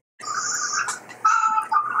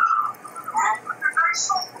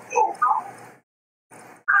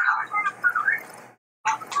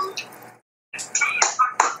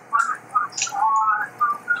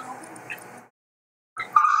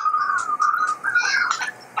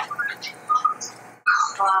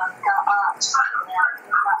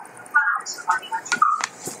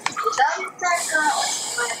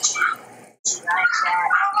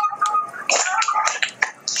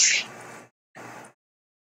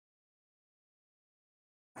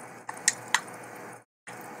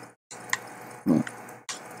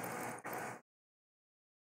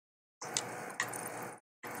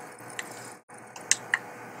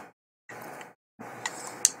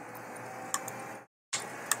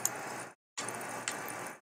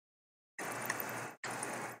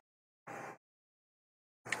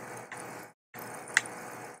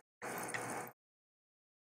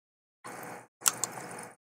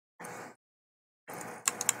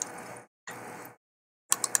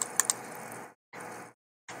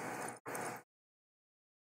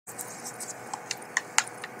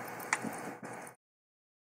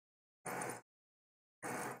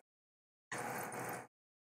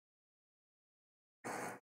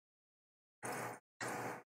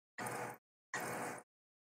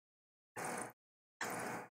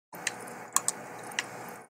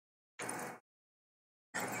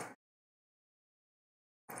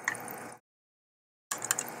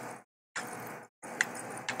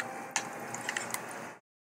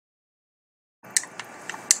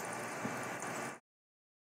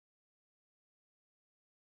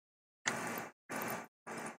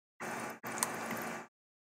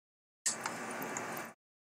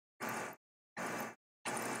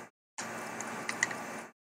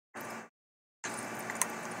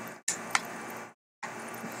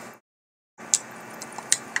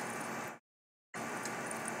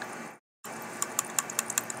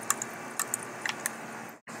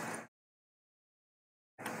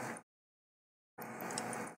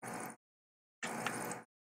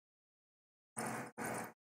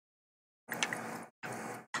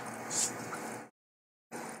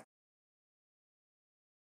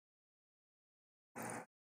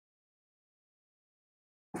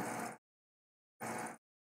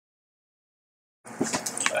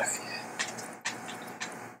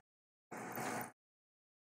 Oh.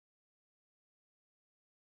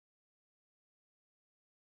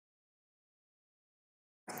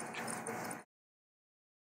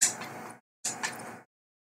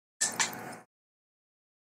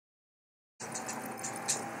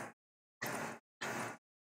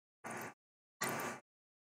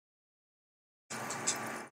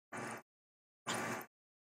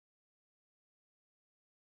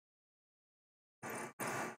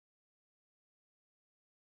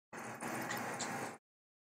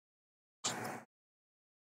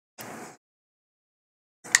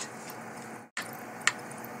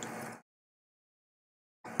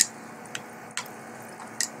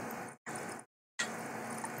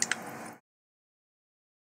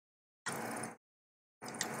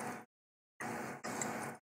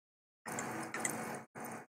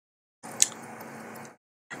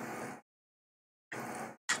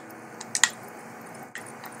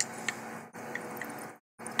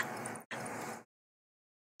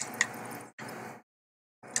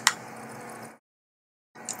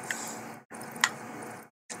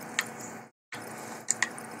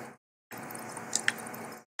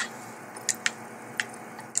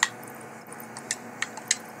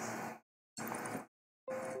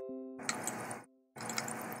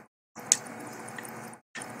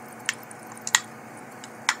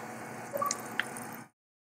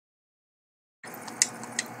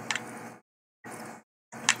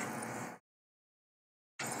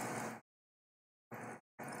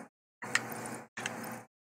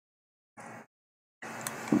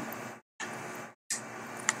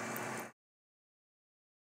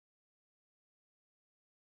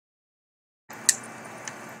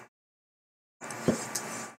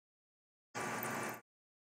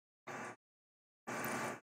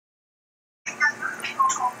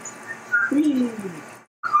 Whee!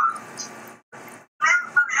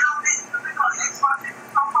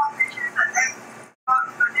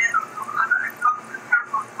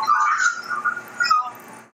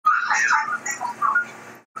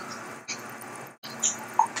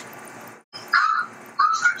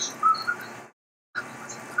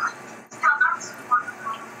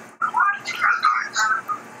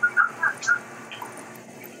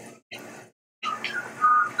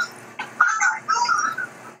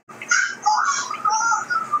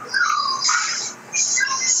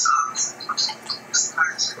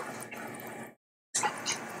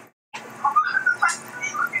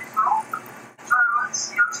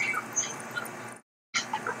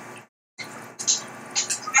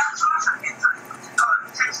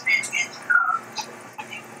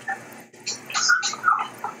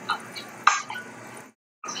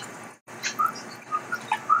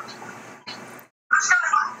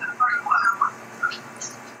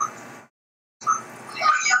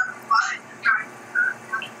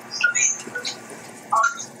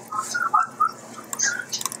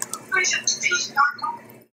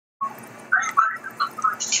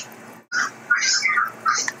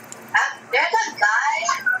 There's a guy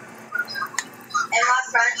in my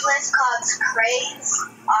friends list called Craze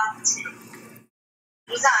Austin.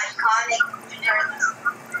 He's an iconic journalist.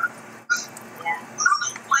 Yeah.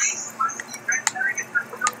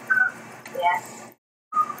 Yeah.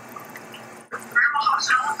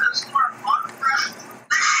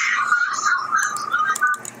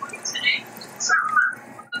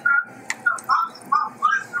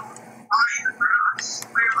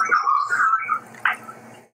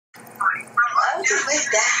 Why would you wish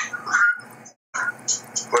that?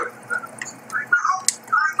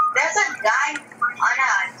 There's a guy on an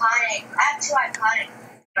iconic, I have two iconic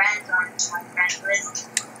friends on my friend list.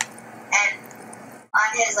 And on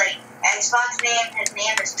his like Xbox name, his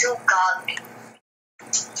name is Too Godly.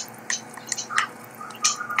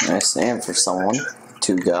 Nice name for someone.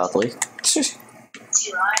 Too godly. Do you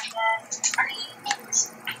like that?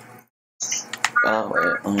 Oh,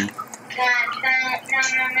 wait.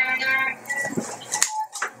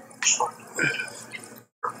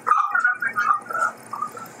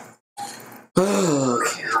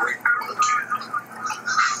 Okay.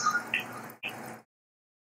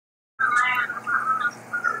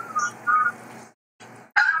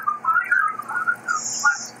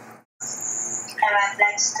 Alright,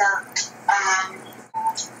 next up,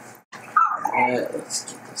 Alright, let's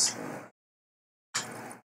get this one.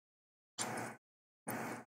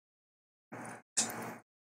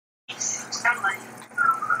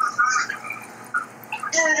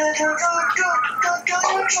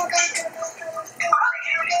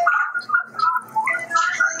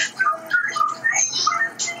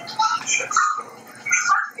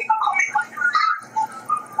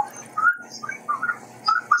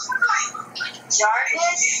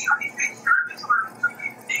 Jarvis?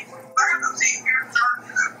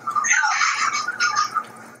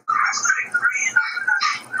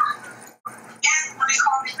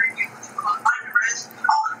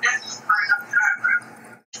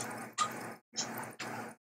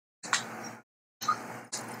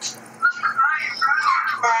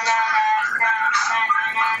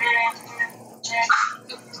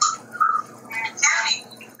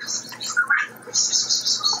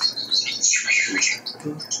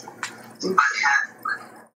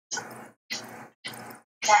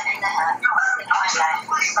 Cat in the hat.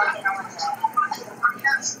 Something on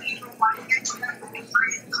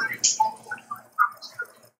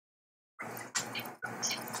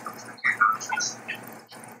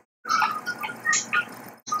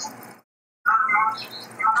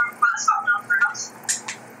my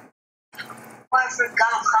Oh, I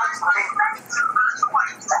forgot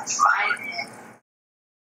that's fine.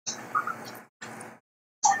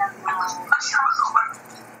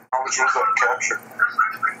 How much was that capture?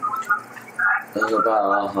 It was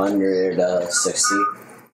about 160.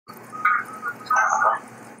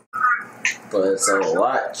 But it's a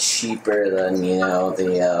lot cheaper than, you know,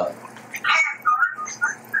 the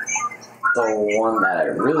one that I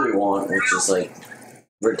really want, which is like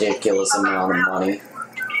ridiculous amount of money.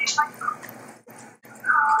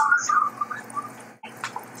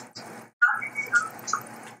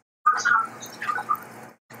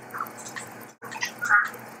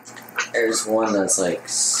 There's one that's like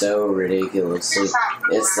so ridiculously,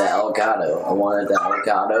 it's the Elgato. I wanted the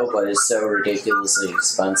Elgato, but it's so ridiculously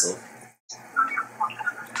expensive.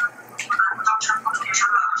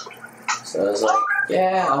 So I was like,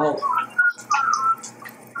 yeah,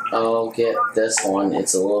 I'll get this one.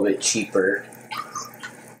 It's a little bit cheaper.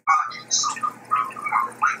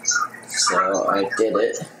 So So I did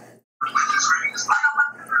it.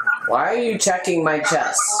 Why are you checking my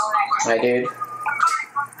chest, my dude?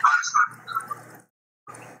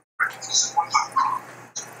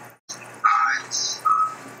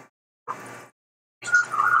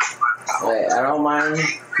 Wait, I don't mind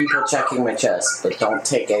people checking my chest, but don't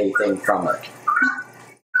take anything from it.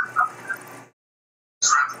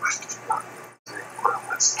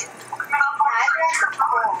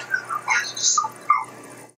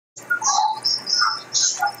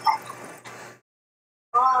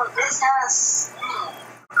 Oh, this house.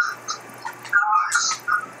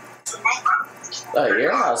 Oh,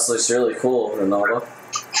 your house looks really cool, Ronaldo.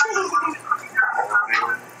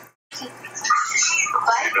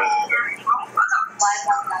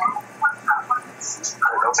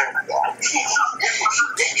 Don't take my dog.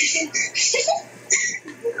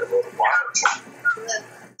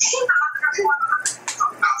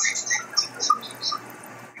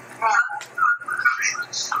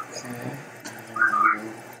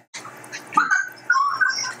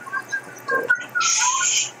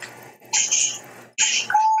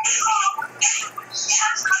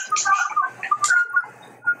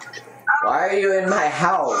 Why are you in my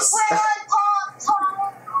house?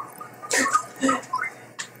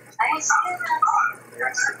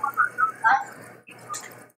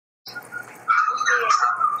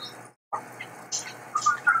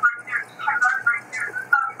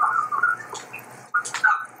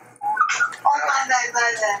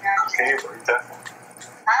 Can you break that?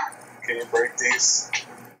 Huh? Can you break these?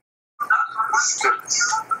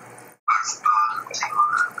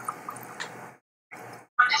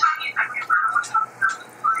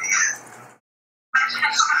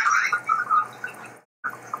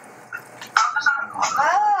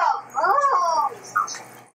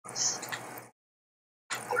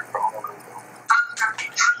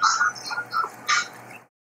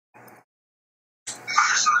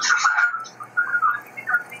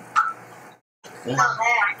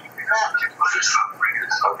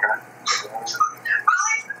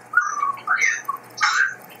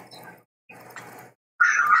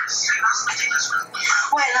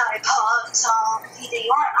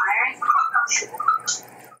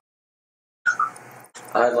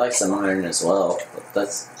 I'd like some iron as well, but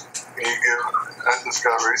that's... There you go. I just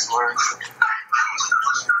got race iron.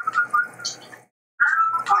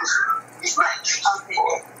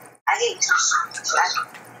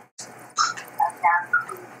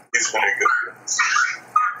 He's gonna go.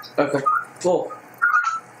 Okay, cool.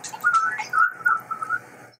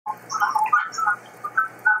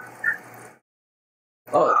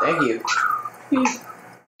 Oh, thank you.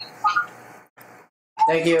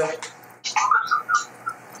 Thank you.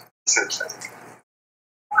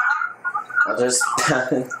 I'll just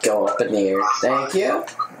go up in the air. Thank you.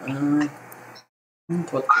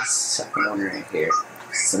 Put this second one right here.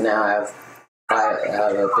 So now I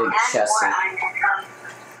have a big chest. I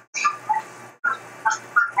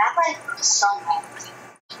have like so much.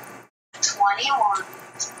 21.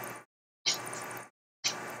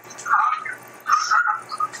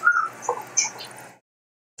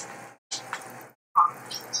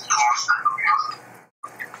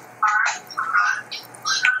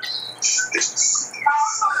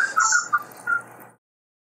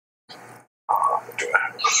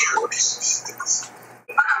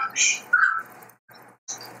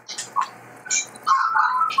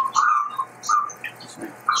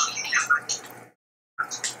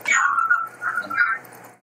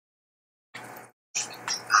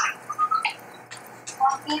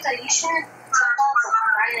 You shouldn't put all the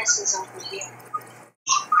harnesses over here.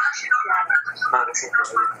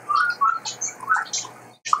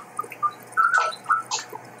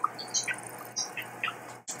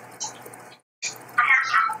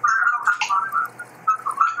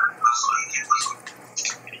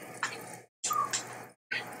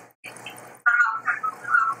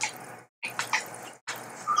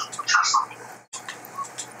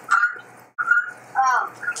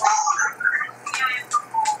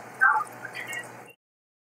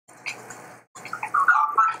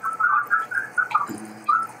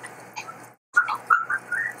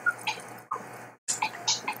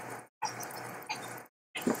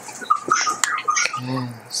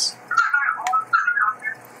 Yes.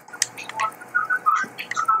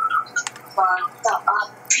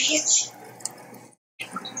 Bitch.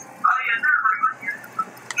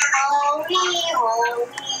 Holy,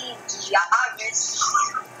 yes.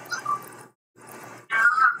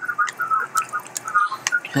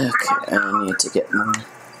 Okay, I need to get more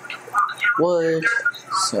wood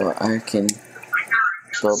so I can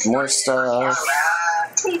build more stuff.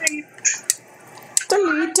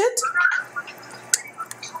 Delete it.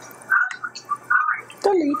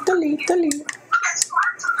 Italy.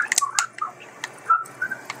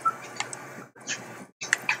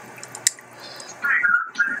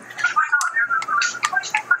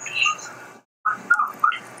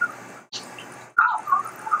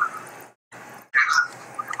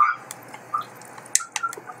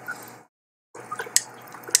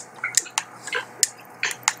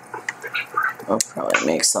 I'll probably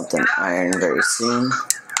make something iron very soon.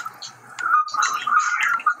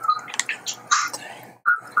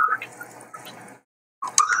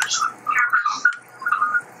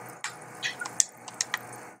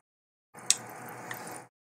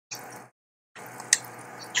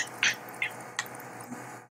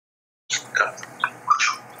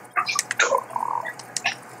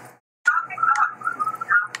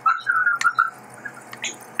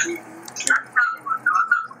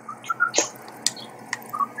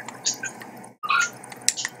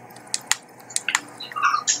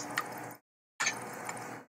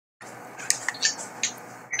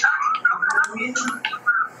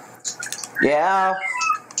 Yeah.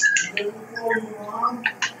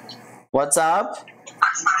 What's up?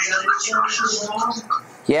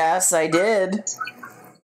 Yes, I did.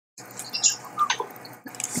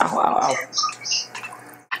 Ow, ow, ow.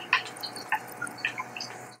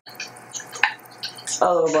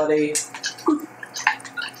 Hello, buddy.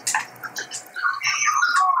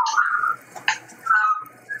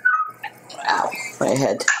 Ow, my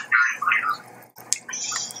head.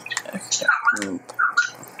 Okay.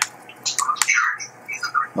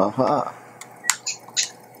 Aha.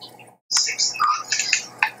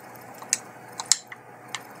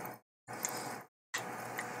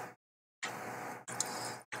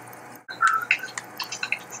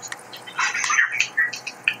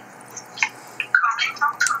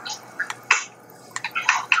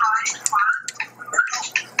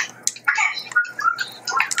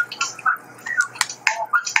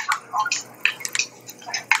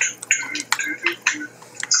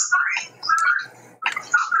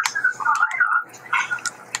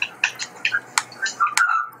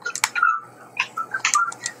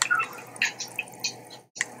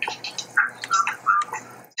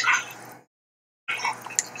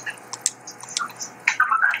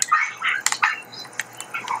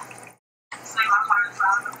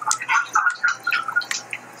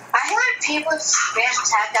 People spam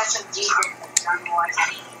tag got some deep in the done more.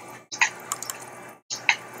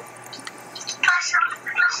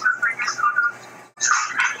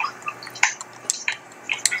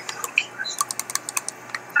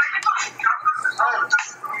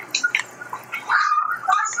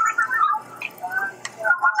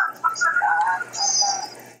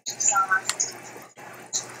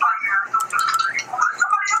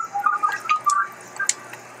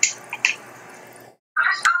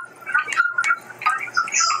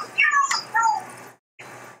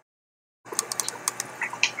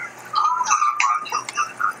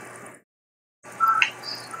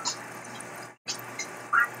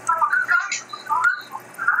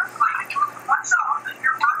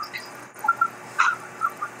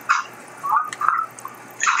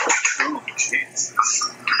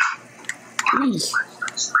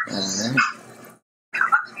 Alright.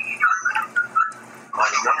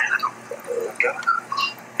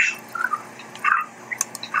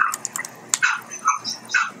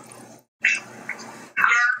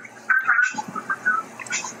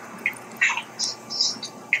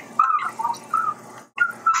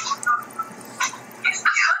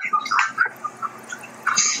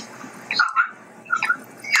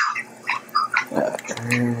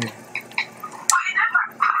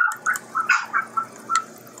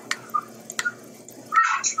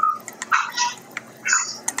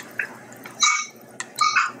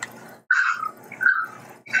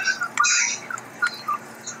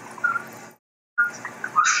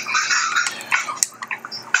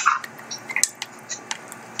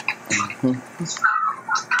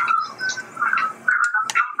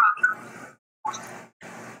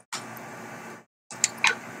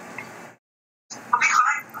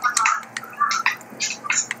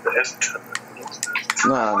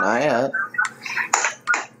 No, not yet.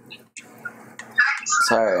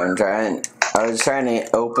 Sorry, I was trying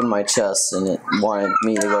to open my chest and it wanted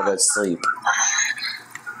me to go to sleep.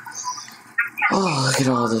 Oh, look at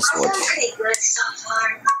all this wood. That's pretty good so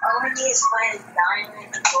far. All we need is find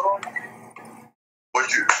diamond and gold.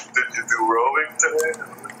 Did you do roving today?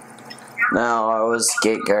 No, I was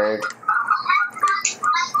gate guard.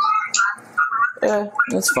 Yeah,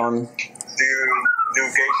 that's fun. Do you do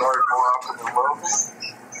gate guard more often than roving?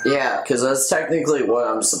 Yeah, because that's technically what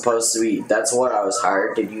I'm supposed to be. That's what I was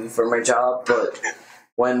hired to do for my job, but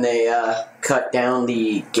when they cut down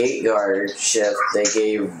the gate guard shift, they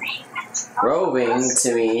gave roving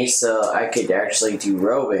to me so I could actually do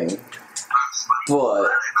roving.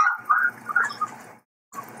 But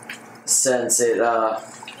since it how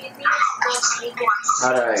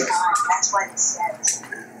do I? That's what it says.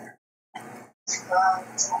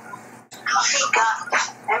 Okay, God,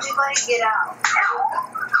 everybody get out.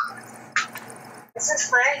 This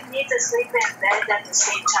is where you need to sleep in bed at the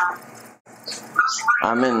same time.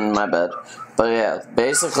 I'm in my bed. But yeah,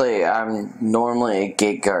 basically I'm normally a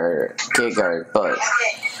gate guard, but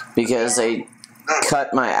because they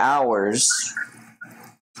cut my hours,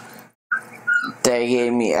 they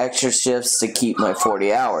gave me extra shifts to keep my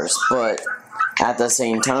 40 hours, but at the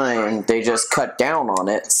same time, they just cut down on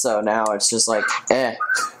it, so now it's just like, eh.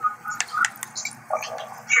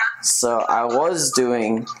 So I was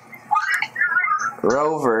doing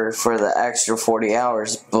Rover for the extra 40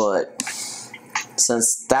 hours, but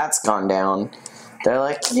since that's gone down, they're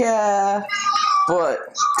like, yeah.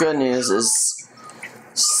 But good news is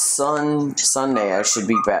Sunday I should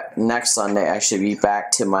be back. Next Sunday I should be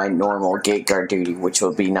back to my normal gate guard duty, which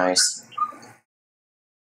would be nice.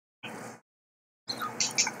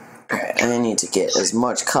 Alright, I need to get as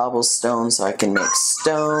much cobblestone so I can make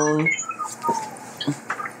stone.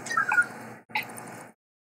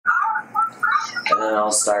 And then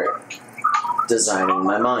I'll start designing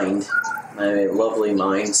my mine. My lovely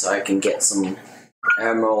mine, so I can get some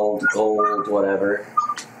emerald, gold, whatever.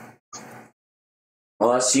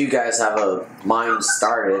 Unless you guys have a mine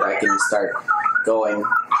started, I can start going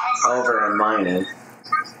over and mining.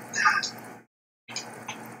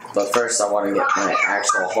 But first I want to get my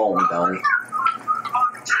actual home done.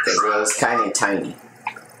 Because it was kind of tiny.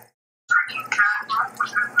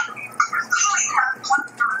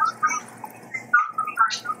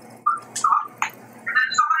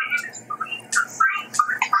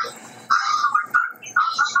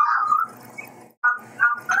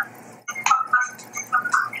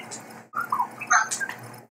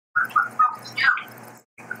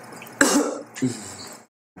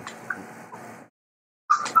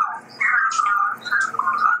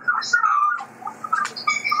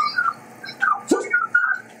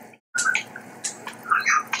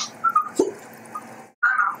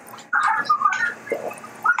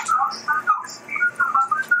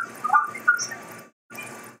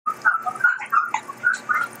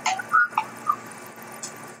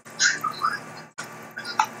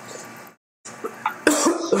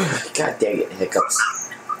 God dang it, hiccups.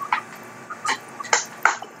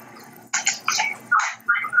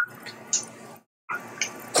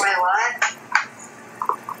 Wait, what?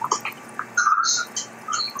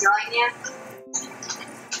 Join you?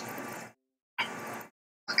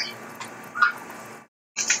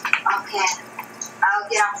 Okay. I'll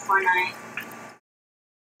get on Fortnite.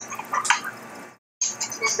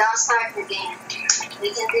 Just don't start the game. We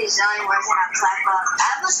can do zone wars and I'll clap up. I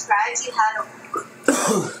will describe you how to.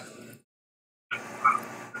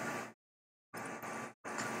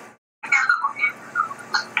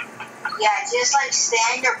 Yeah, just like stay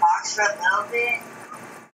in your box for a little bit.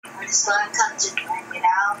 When the storm comes in, bring it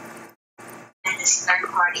out. And just start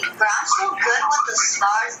party. But I'm so good with the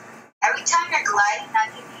stars. Every time you're gliding, I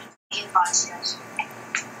can be in boxes.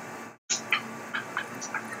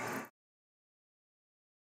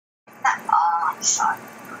 Oh, I'm sorry.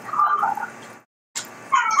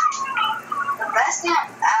 The best thing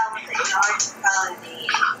out with the AR is probably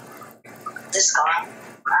the scar.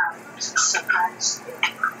 Sometimes.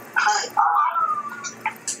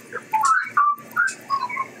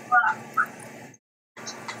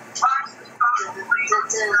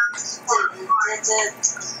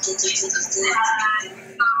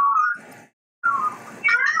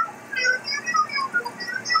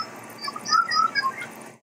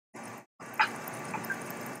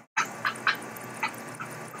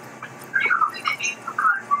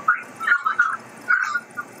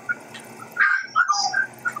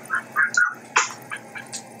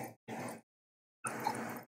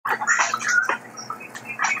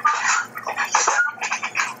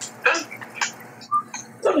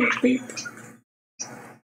 Beep.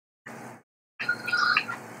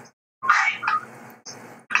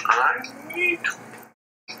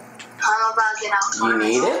 How about get out? You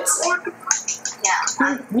need it? Yeah.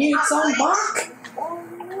 You need some bark?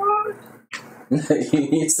 You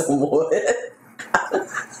need some wood?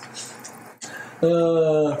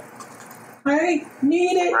 I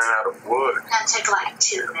need it. Ran out of wood. It's gonna take like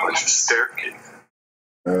 2 Like a minutes. staircase.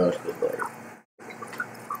 Oh, good lord.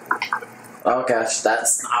 Oh gosh,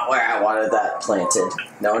 that's not where I wanted that planted.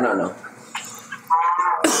 No, no, no.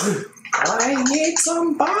 I need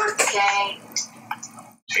some bark. Okay.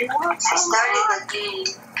 I started the game.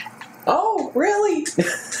 Oh, really?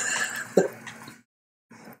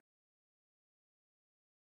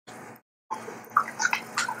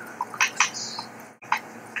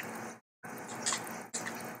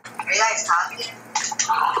 Are you guys talking?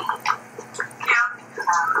 Yeah.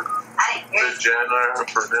 I didn't hear Did Jen or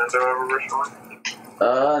Fernando ever respond?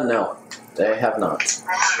 No. They have not.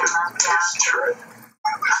 I have them down.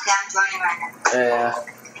 Okay, I'm joining right now. Yeah.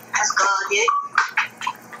 Let's go, dude.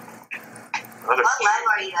 What level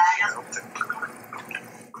are you at?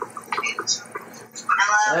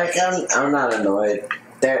 Like, I'm not annoyed.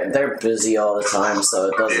 They're busy all the time, so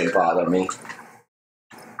it doesn't bother me.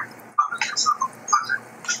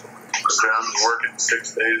 Jen's working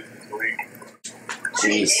 6 days a week.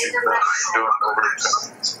 Jeez. She's not doing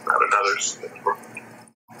overtime at another store.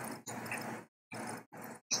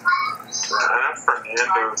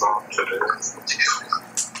 Fernando's off today.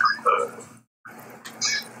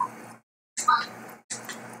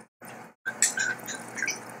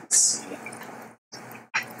 Let's see.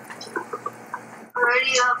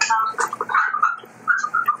 Radio come.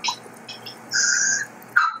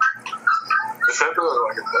 This had to look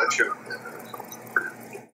like a statue.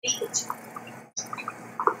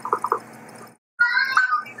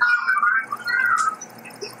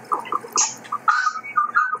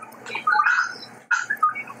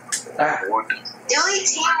 Ah. Do we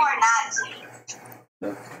team or not team?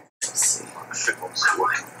 Okay. Let's see.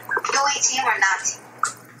 Do we team or not team?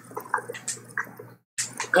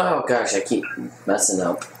 Oh gosh, I keep messing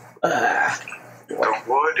up. Ah. The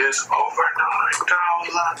wood is over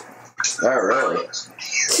 $9. Oh, really?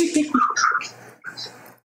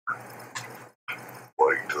 What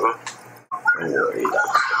are you doing? $40.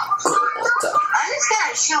 I'm just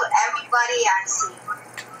gonna shoot everybody I see.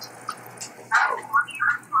 How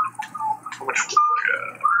much wood?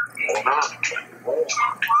 Hold on.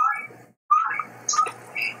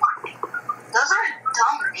 Those aren't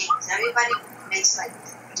dumb names. Everybody makes like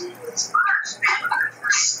dudes.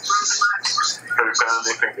 Have you found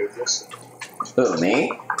anything good this? Who, me?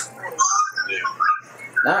 Yeah.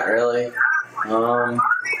 Not really.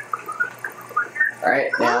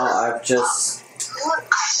 Right now I've just,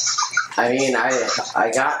 I mean,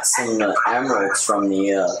 I got some emeralds from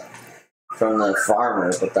the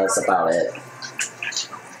farmer, but that's about it.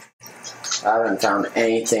 I haven't found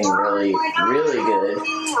anything really good,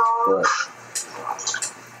 but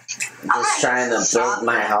I'm just trying to build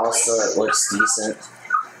my house so it looks decent.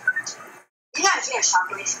 You gotta see a shop,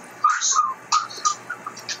 please.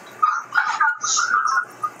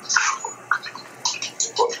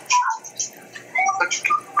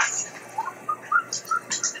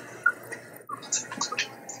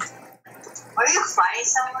 Are you fighting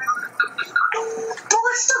someone? Oh,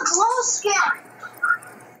 it's the glow skin!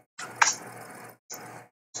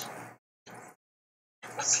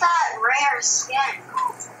 It's that rare skin.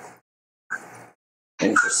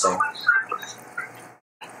 Interesting.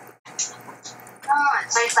 Oh,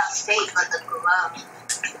 it's like that fake with the glow.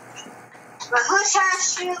 But who's trying to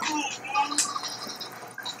shoot me, man?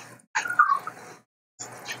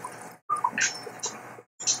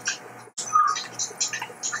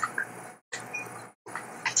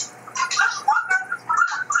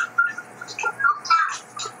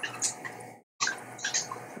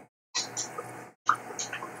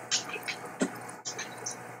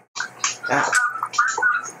 Ow.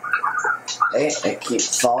 I keep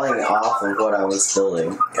falling off of what I was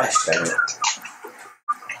building. Gosh dang it.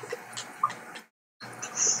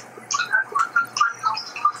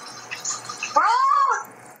 Bro!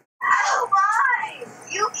 Oh my!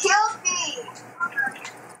 You killed me!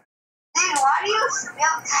 Dude, why do you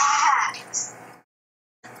spill tags?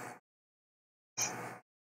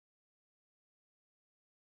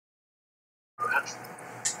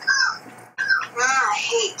 I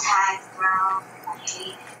hate tags, bro. I hate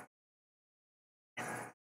it.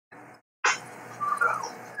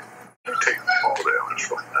 You take fall damage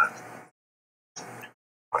from that.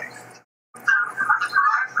 Wait.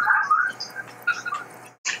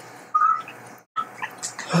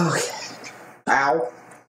 Okay. Ow.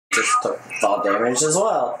 Just took fall damage as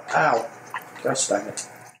well. Ow. Gosh dang it.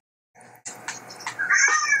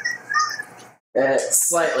 It's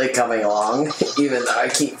slightly coming along, even though I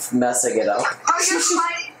keep messing it up. Oh, you're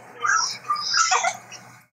fighting.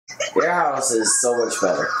 Your house is so much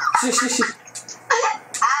better. Good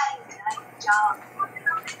job.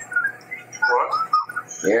 What?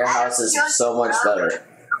 Your house is so much better.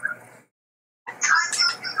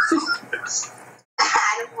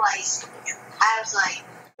 I was like,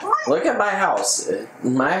 what? Look at my house.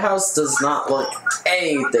 My house does not look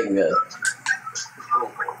anything good.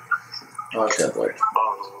 Oh, good lord.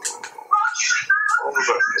 Oh, What was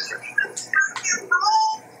that?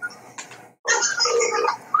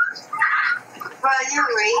 Bro, you're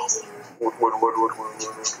raging. What?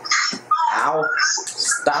 Ow!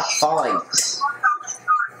 Stop falling.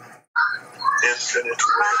 Infinite.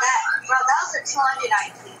 Bro, that was a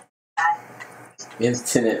 219.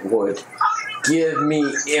 Infinite wood. Give me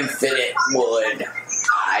infinite wood.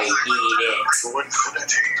 I need To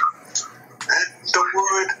infinity. And the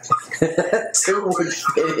wood. it. To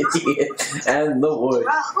infinity and the wood.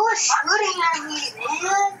 Bro, who is shooting at me,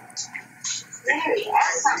 man? Dude,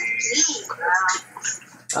 that's some deep,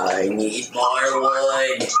 bro. I need more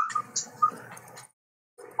wood.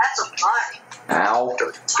 That's a bug. Ow.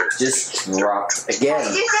 Just dropped again.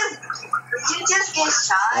 Did you just get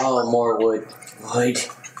shot? Oh, more wood. Wood.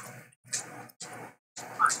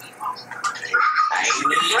 I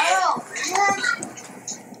need it. Bro, man.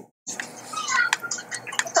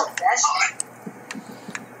 That's the best.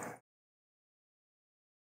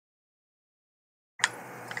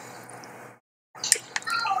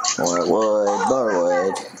 More wood, more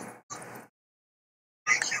wood.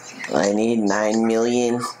 I need 9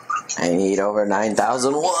 million. I need over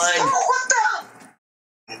 9,000 wood. Oh, what the?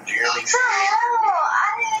 And Jeremy. What the hell? I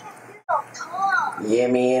didn't feel calm. Yeah,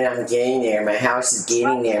 man, I'm getting there. My house is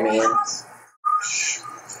getting there, man.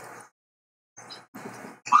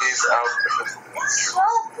 He's out. It's so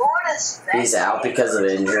bored as fuck. He's out because of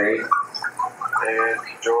injury. And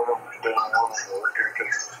Jordan doesn't want to work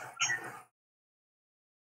because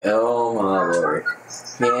Oh my lord.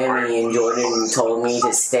 Manny and Jordan told me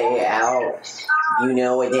to stay out. You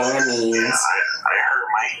know what that means. I hurt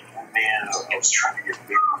my man. I was trying to get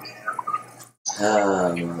big man.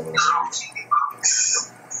 Oh my lord.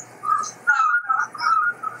 It's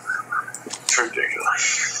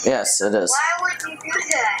ridiculous. Yes, it is. Why would you do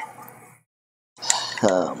that?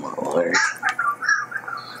 Oh my lord.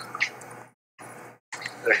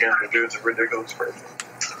 Again, the dude's a ridiculous person.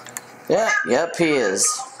 Yeah, yep, he is.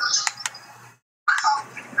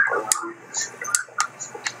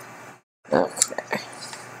 Okay.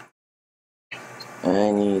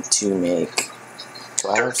 I need to make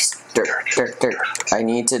flowers. Dirt. I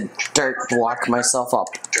need to dirt block myself up.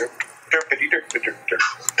 Dirt.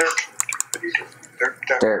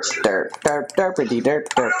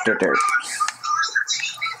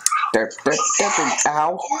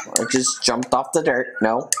 Ow. I just jumped off the dirt.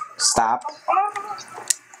 No. Stop.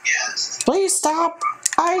 Please stop.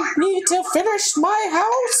 I need to finish my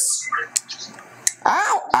house.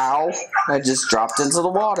 Ow. Ow. I just dropped into the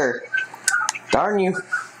water. Darn you.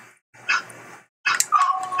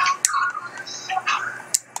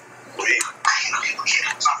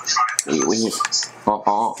 Wee.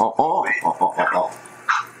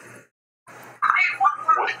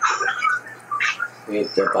 Wait,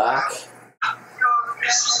 get back.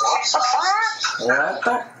 What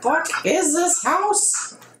the fuck is this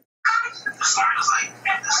house?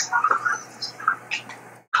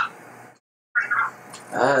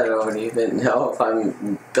 I don't even know if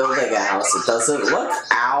I'm building a house. It doesn't look.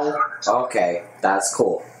 Ow. Okay, that's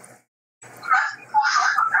cool.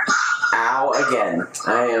 Ow again.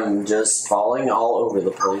 I am just falling all over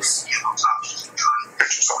the place.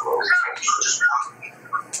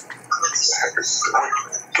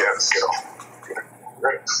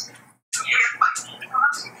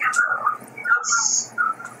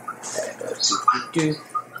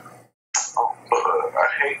 I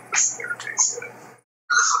hate this staircase.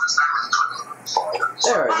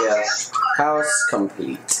 There we go. House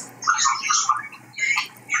complete.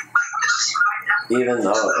 Even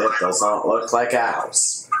though it does not look like a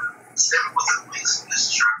house. It's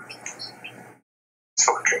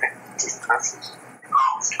okay. Just passes.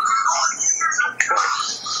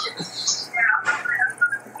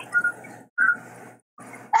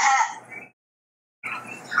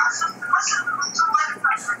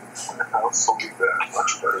 The house will be that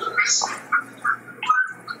much better.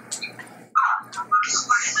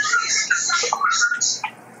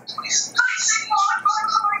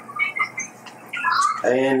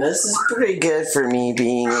 And this is pretty good for me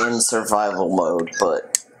being in survival mode,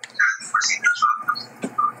 but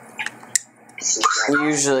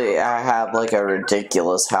usually I have like a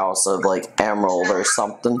ridiculous house of like emerald or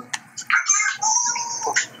something.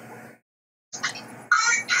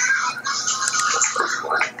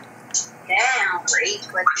 Damn, great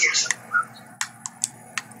with this.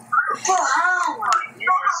 Oh,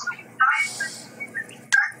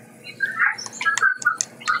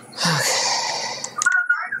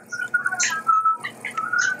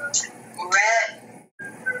 red.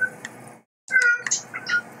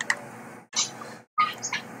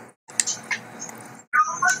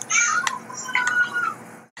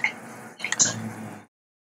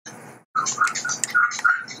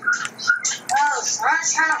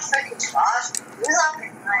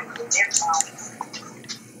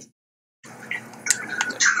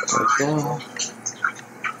 go.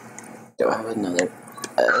 Do I have another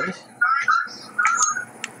bed?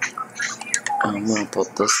 I'm gonna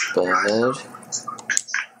put this bed.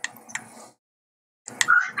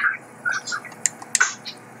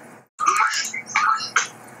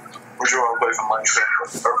 Would you want to play some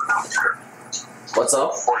MineCraft? What's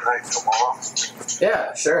up? Fortnite tomorrow?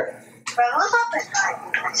 Yeah, sure. Bro, what's up at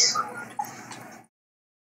night?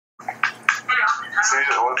 So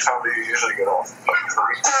what time do you usually get off? Like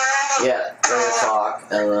 3? Yeah, 3 o'clock,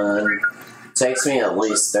 and then it takes me at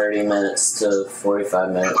least 30 minutes to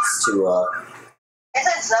 45 minutes It's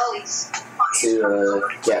at Zoe's. to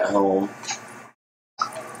get home.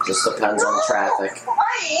 Just depends on traffic.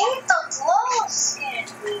 I hate the glow skin,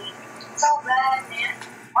 dude. So bad, man.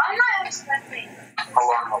 Why am I expecting? How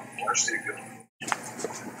long of lunch do you get?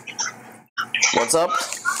 What's up?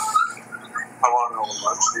 How long of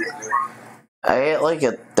lunch do you get? I ate like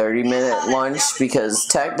a 30-minute lunch because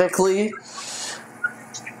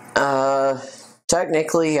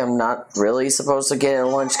technically I'm not really supposed to get a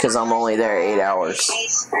lunch because I'm only there 8 hours.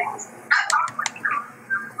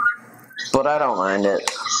 But I don't mind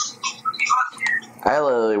it. I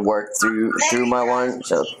literally work through my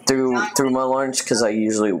lunch through my lunch because I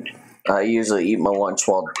usually eat my lunch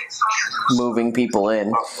while moving people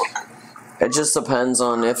in. It just depends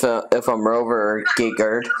on if I'm rover or gate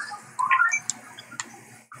guard.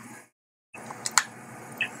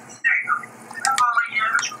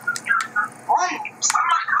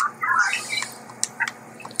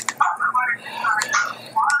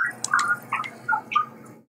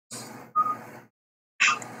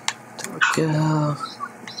 Go.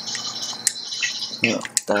 No,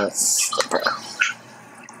 that's the problem.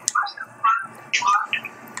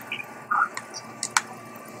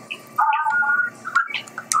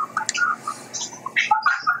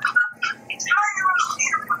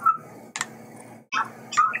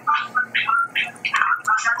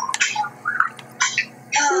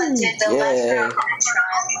 Yeah.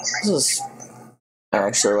 This is I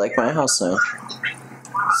actually like my house now.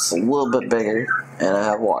 It's a little bit bigger, and I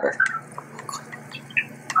have water.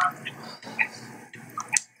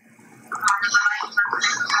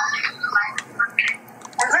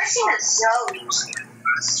 I've never seen a Zoe's.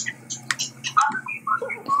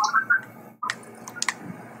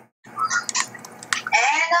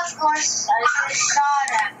 And of course, I just saw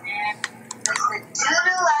that man. It's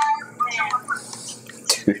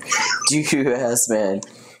the Doo-doo ass man.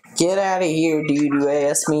 Get out of here, doo-doo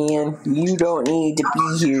ass man. You don't need to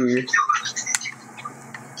be here.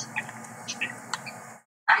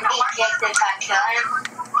 I'm being kicked if I kill him.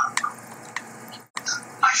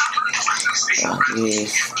 Oh,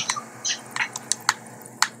 yes.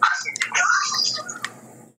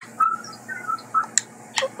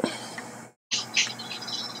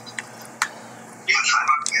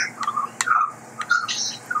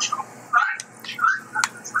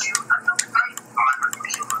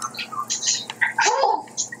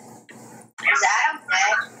 Is Adam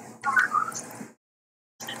dead?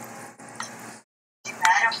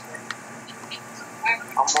 Adam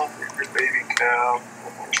I'm on your baby cow.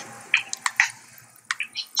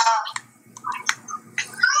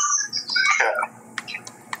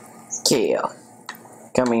 Kill.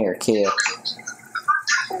 Come here, Kill.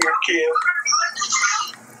 Come here, Kill.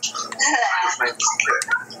 His name is Kid.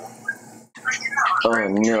 Oh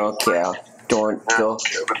no, Kill. Don't go.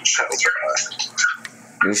 Kevin shall die.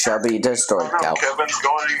 You shall be destroyed, Oh no, Cow. Kevin's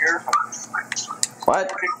going to your house.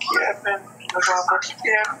 What? Look at Kevin. Look at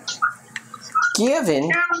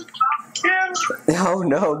Kevin? Kevin. Oh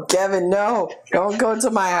no, Kevin, no! Don't go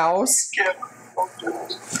to my house. Kevin. Don't do it.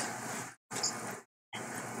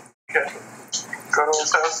 Kevin. Go to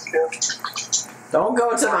his house, Kevin. Don't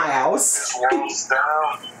go to my house. His wall's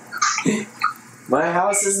down. My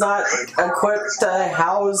house is not equipped to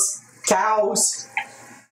house cows.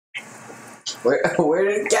 Where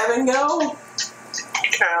did Kevin go?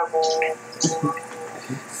 Kevin.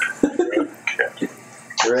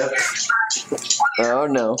 Rip. Oh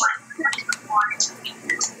no.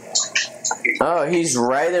 Oh, he's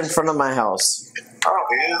right in front of my house. Oh,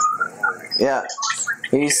 he is? Yeah.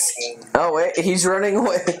 He's. Oh wait, he's running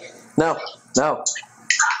away. No, no.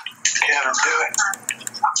 Kevin, do it.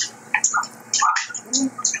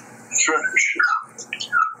 He's running.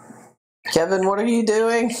 Kevin, what are you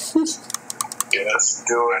doing? Yes,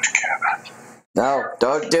 do it, Kevin. No,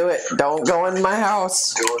 don't do it. Don't go in my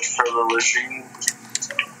house. Do it for the regime.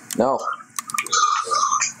 No.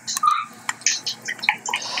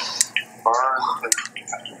 Burn the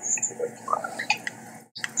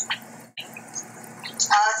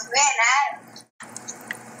it's me and Adam.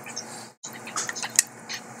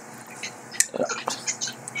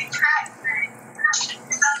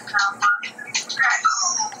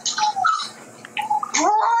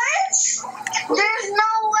 What? There's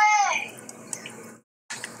no way.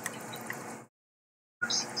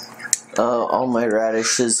 Oh, all my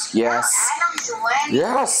radishes. Yes. Adam's winning.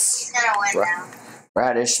 Yes. He's gonna win now.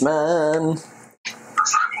 Radish man. Let's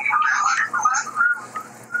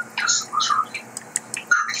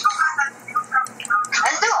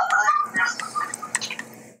do it.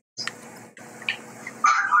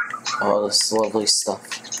 Oh, this lovely stuff.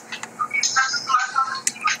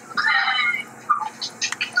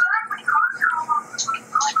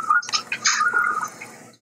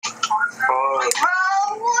 Bro,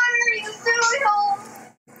 what are you doing?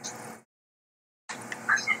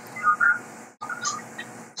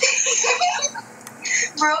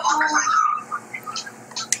 Bro.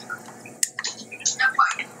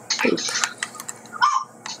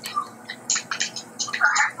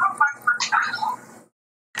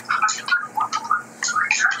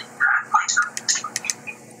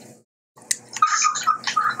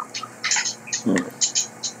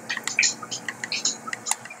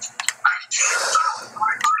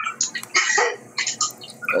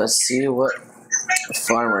 Let's see what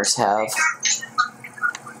farmers have.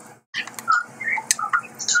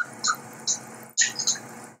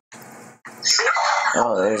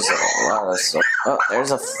 Oh, there's a lot of stuff. Oh,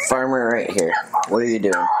 there's a farmer right here. What are you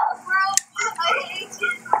doing? Bro, I hate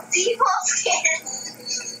you. Default skin.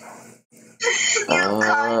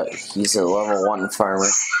 He's a level 1 farmer,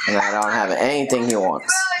 and I don't have anything he wants.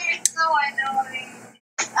 Bro, you're so annoying.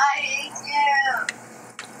 I hate you.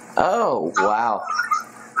 Oh, wow.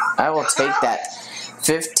 I will take that.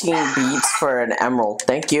 15 beads for an emerald.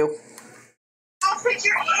 Thank you. I'll put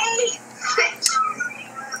your 8.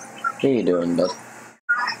 What are you doing, bud?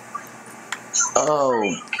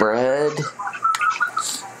 Oh, bread.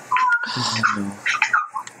 Oh, no.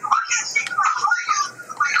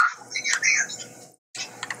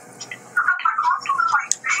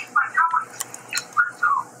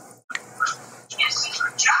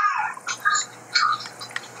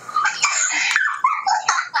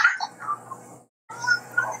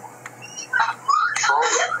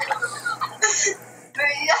 Bro,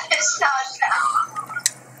 you gotta stop now.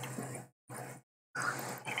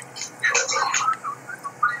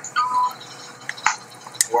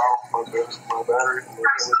 Wow, my battery.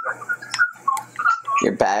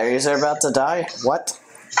 Your batteries are about to die? What?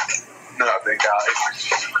 No, they died.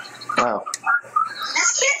 Oh.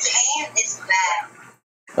 This kid's aim is bad.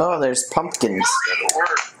 Oh, there's pumpkins. It'll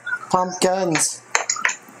work. Pumpkins.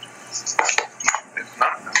 If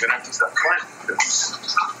not, I'm gonna have to stop playing.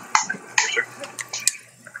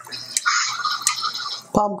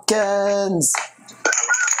 Pumpkins.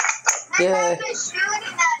 Yeah. They're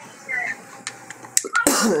shooting at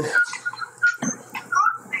you.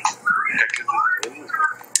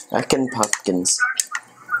 Heckin' pumpkins.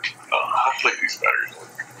 Hopefully these batteries work.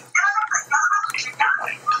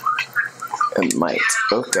 It might.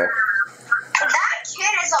 Okay. That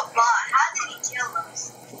kid is a bot. How did he kill us?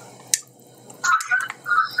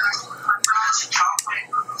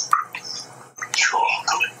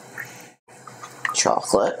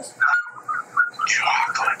 Chocolate.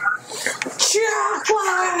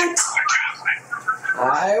 Chocolate!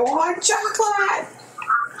 I want chocolate!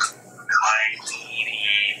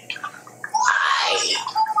 I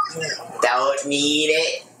don't need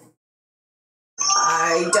it.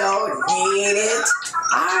 I don't need it.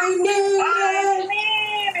 I need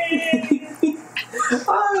it.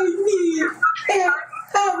 I need it.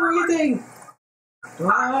 Everything.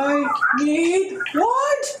 I need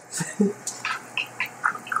what?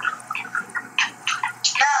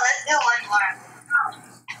 No, let's do one more.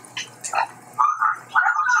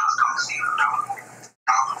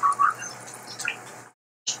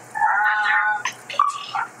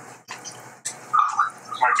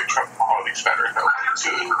 MineCraft quality's better than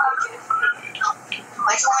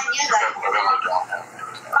Which one you guys?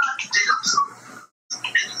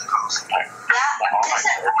 Yeah,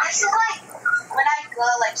 this is like when I go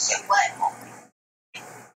like sweat.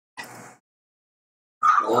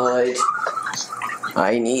 Wood.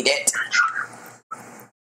 I need it.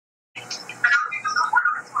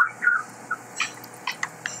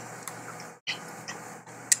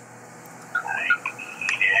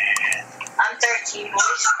 I'm 13,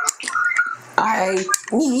 boys. I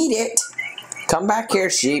need it. Come back here,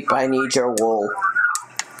 sheep. I need your wool.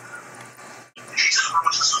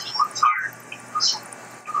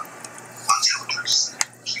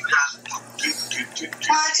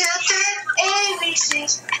 1, 2, 3,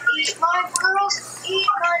 ABC. Eat my girls, eat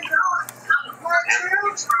my girls, eat my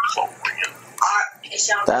girls.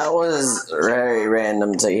 That was very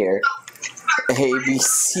random to hear.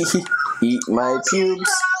 ABC, eat my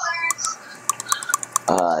pubes.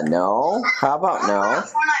 No. How about no?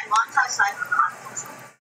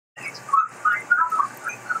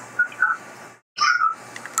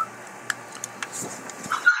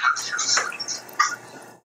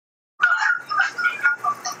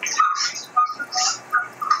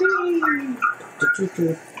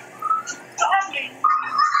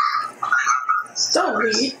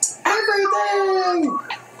 Delete everything!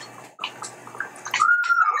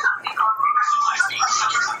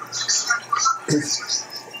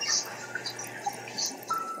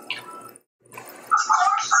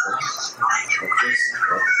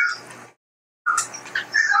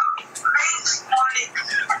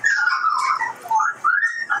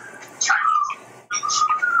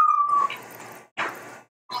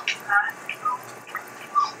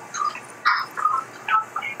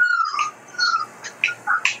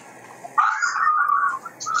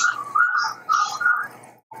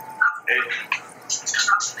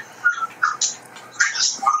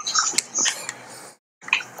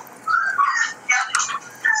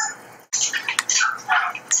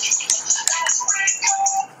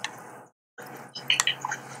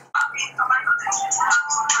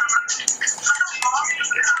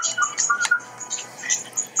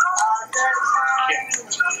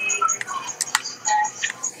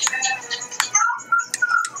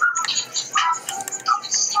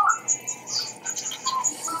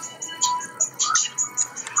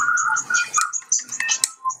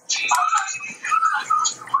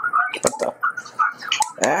 What the?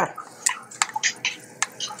 Ah!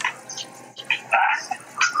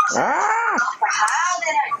 Ah! How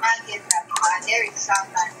did I not get that far? There is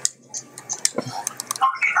something.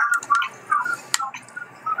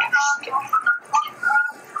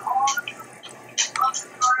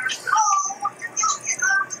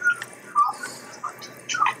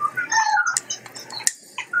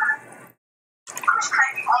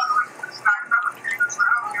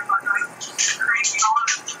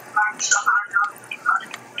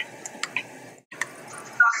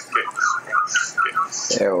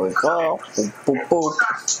 There we go. Boop, boop, boop.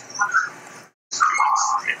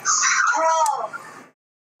 Bro,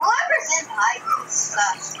 whoever's in hiding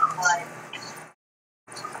sucks, but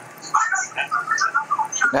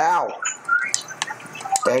Ow!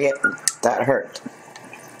 Dang it. That hurt.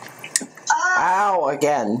 Ow,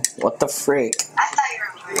 again. What the freak? I thought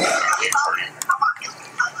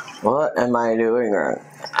you were What am I doing wrong?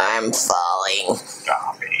 I'm falling.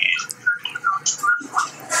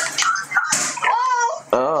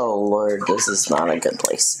 Oh, Lord, this is not a good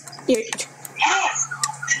place.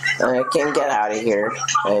 I can get out of here,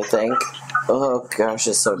 I think. Oh, gosh,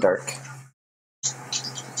 it's so dark.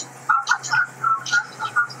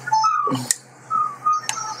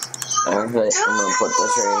 Alright, I'm gonna put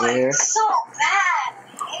this right here. It's so bad.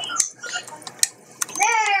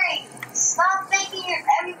 Literally, stop thinking you're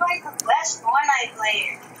everybody the best Fortnite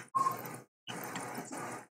player.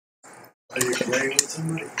 Are you playing with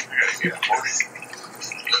somebody?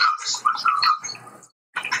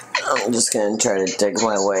 I'm just gonna try to dig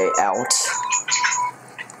my way out.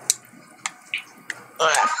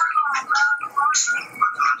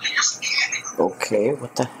 Okay,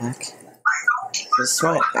 what the heck? Is this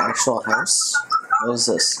my actual house? What is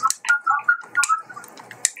this?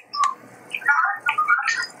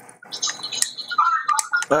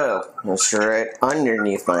 Oh, that's right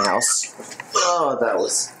underneath my house. Oh, that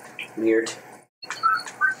was weird.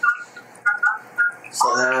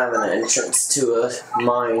 So now I have an entrance to a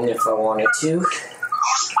mine if I wanted to.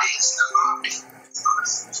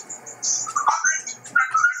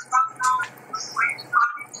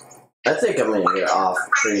 I think I'm gonna get off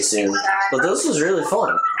pretty soon. But this was really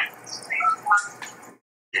fun.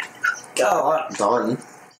 Got a lot done.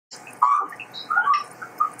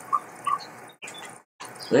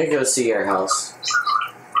 Let me go see your house.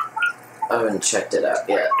 I haven't checked it out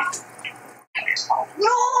yet.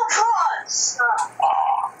 No, come on, stop.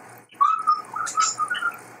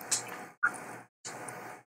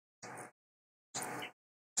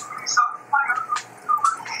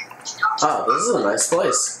 Oh, this is a nice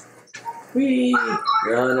place. Whee!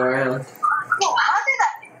 Running around. Whoa, how did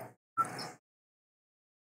I?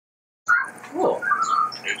 Cool.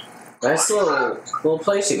 Nice little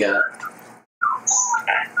place you got.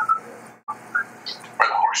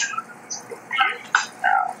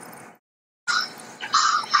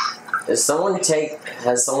 Has someone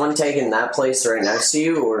taken that place right next to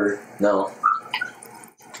you, or no?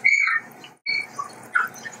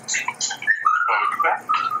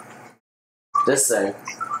 This thing.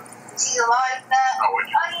 Do you like that? Oh,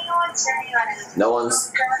 you know what? No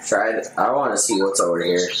one's tried it. I want to see what's over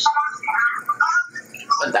here.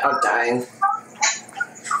 without dying.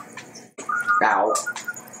 Ow.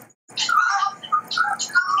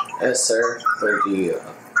 Yes, sir. Where do you go?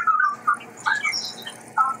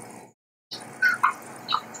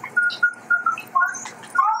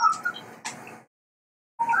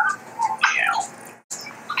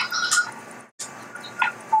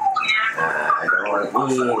 I don't want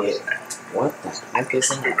to eat it. What the heck is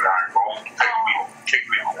that? Kick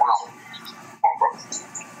me on. Come on, bro.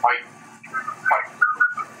 Fight.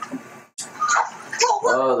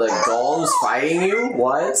 Oh, the golem's fighting you?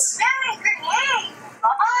 What?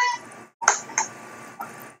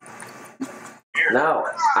 No,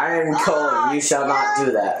 Iron Golem, you shall not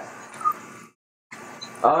do that.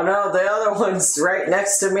 Oh no, the other one's right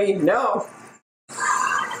next to me. No.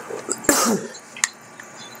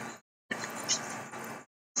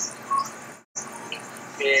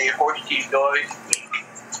 Yay, horsey, guys.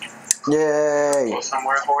 Yay. Go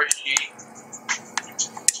somewhere, horsey.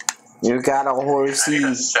 You got a I need horsey.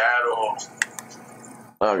 a saddle.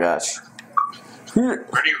 Oh gosh. Where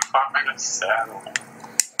do you find a saddle?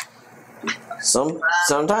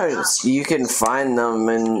 Sometimes you can find them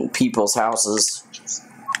in people's houses.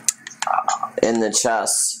 In the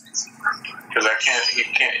chests. Because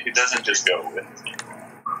he doesn't just go with me.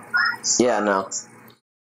 Yeah, no.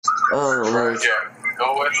 Oh Lord. Yeah,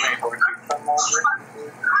 go with me, horsey. Come over.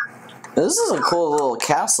 This is a cool little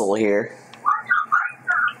castle here.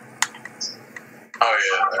 Oh,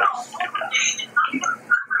 yeah.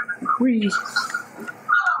 Whee.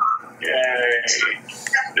 Yay.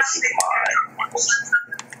 This is mine.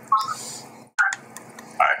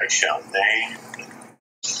 I shall name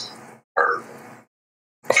her.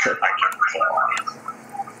 I can tell.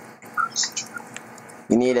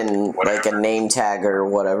 You need like a name tag or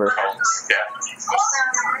whatever. Oh, yeah.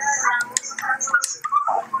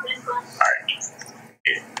 Alright.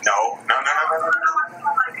 No.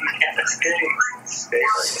 You can't escape. Stay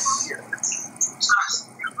right here.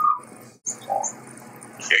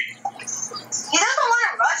 He doesn't want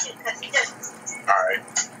to rush it because he just. Alright.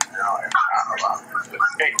 Now I'm not allowed to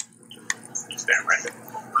escape. Stand right there.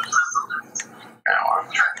 Now I'm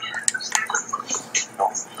no.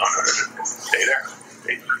 Stay there.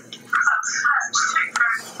 Stay there.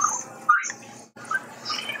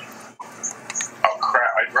 Oh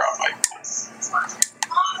crap, I dropped my.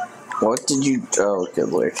 What did you... Oh, good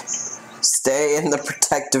Lord. Stay in the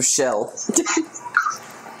protective shell.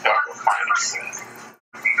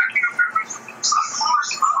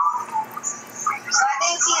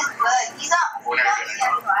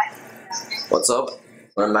 What's up?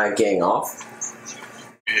 Am I getting off?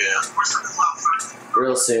 Yeah.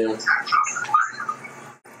 Real soon.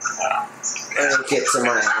 And get to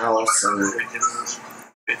my house and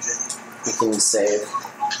we can save.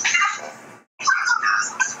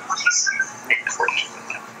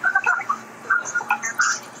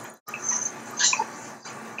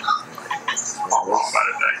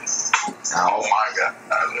 Oh my god.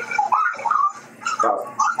 Got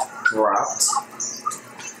dropped.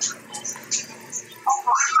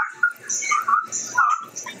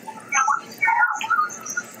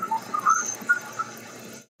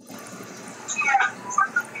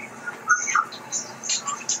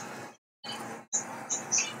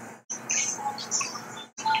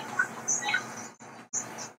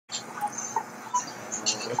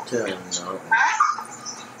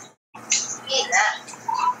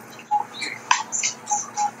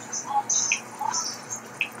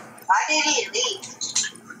 Why did he leave?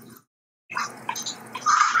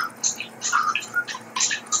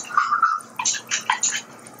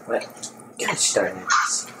 What? Gosh darn it.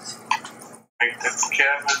 I think that's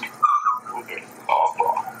Kevin. Oh,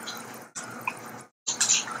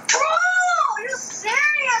 Bro, are you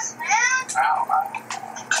serious, man? ow.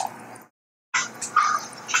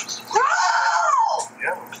 Bro!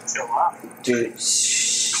 Yeah, chill out. Dude,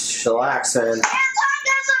 chillax, man. Man, time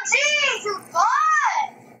there's some cheese, you butt!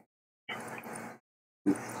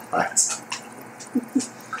 What?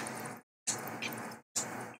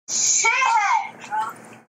 Shit!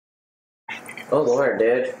 Oh Lord,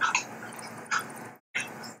 dude.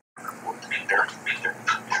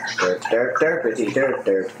 Derp, derpity, derp,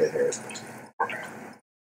 derp, derp.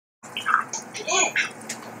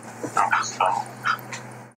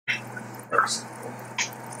 Oops.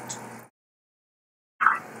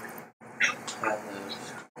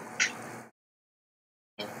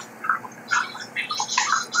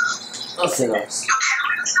 Nothing else.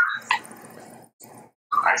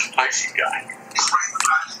 Nice place you got.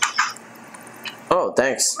 Oh,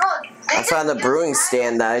 thanks. Bro, I found the brewing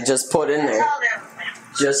stand that I just put in there.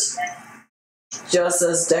 Just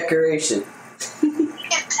as decoration. You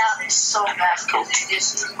can tell this so bad because they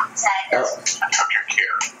just tag us. I took your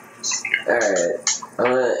care. Alright, I'm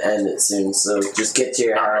gonna end it soon, so just get to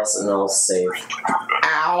your house and I'll save.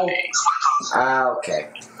 Ow! Okay.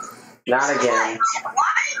 Not again.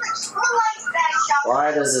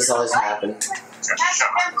 Why does this always happen?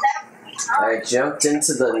 I jumped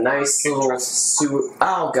into the nice little sewer.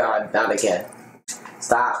 Oh god, not again.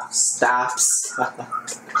 Stop, stop, stop.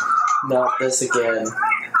 Not this again.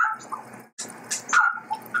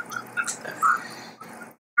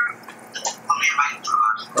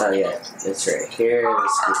 Oh yeah, it's right here.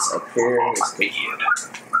 This gets up here. This gets...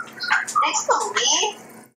 Thanks for me.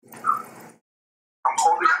 I'm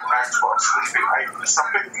holding a match while sleeping.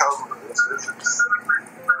 Something tells me this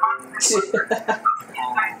is.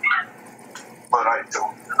 But I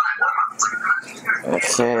don't.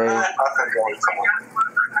 Okay.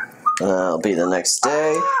 That'll be the next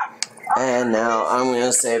day. And now I'm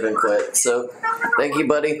gonna save and quit. So, thank you,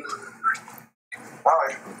 buddy.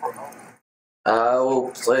 Alright.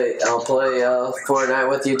 I'll play Fortnite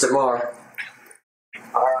with you tomorrow.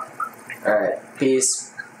 Alright,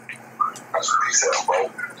 peace. Peace out, bro.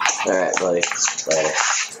 Alright, buddy. Later.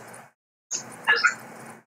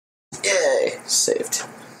 Yay! Saved.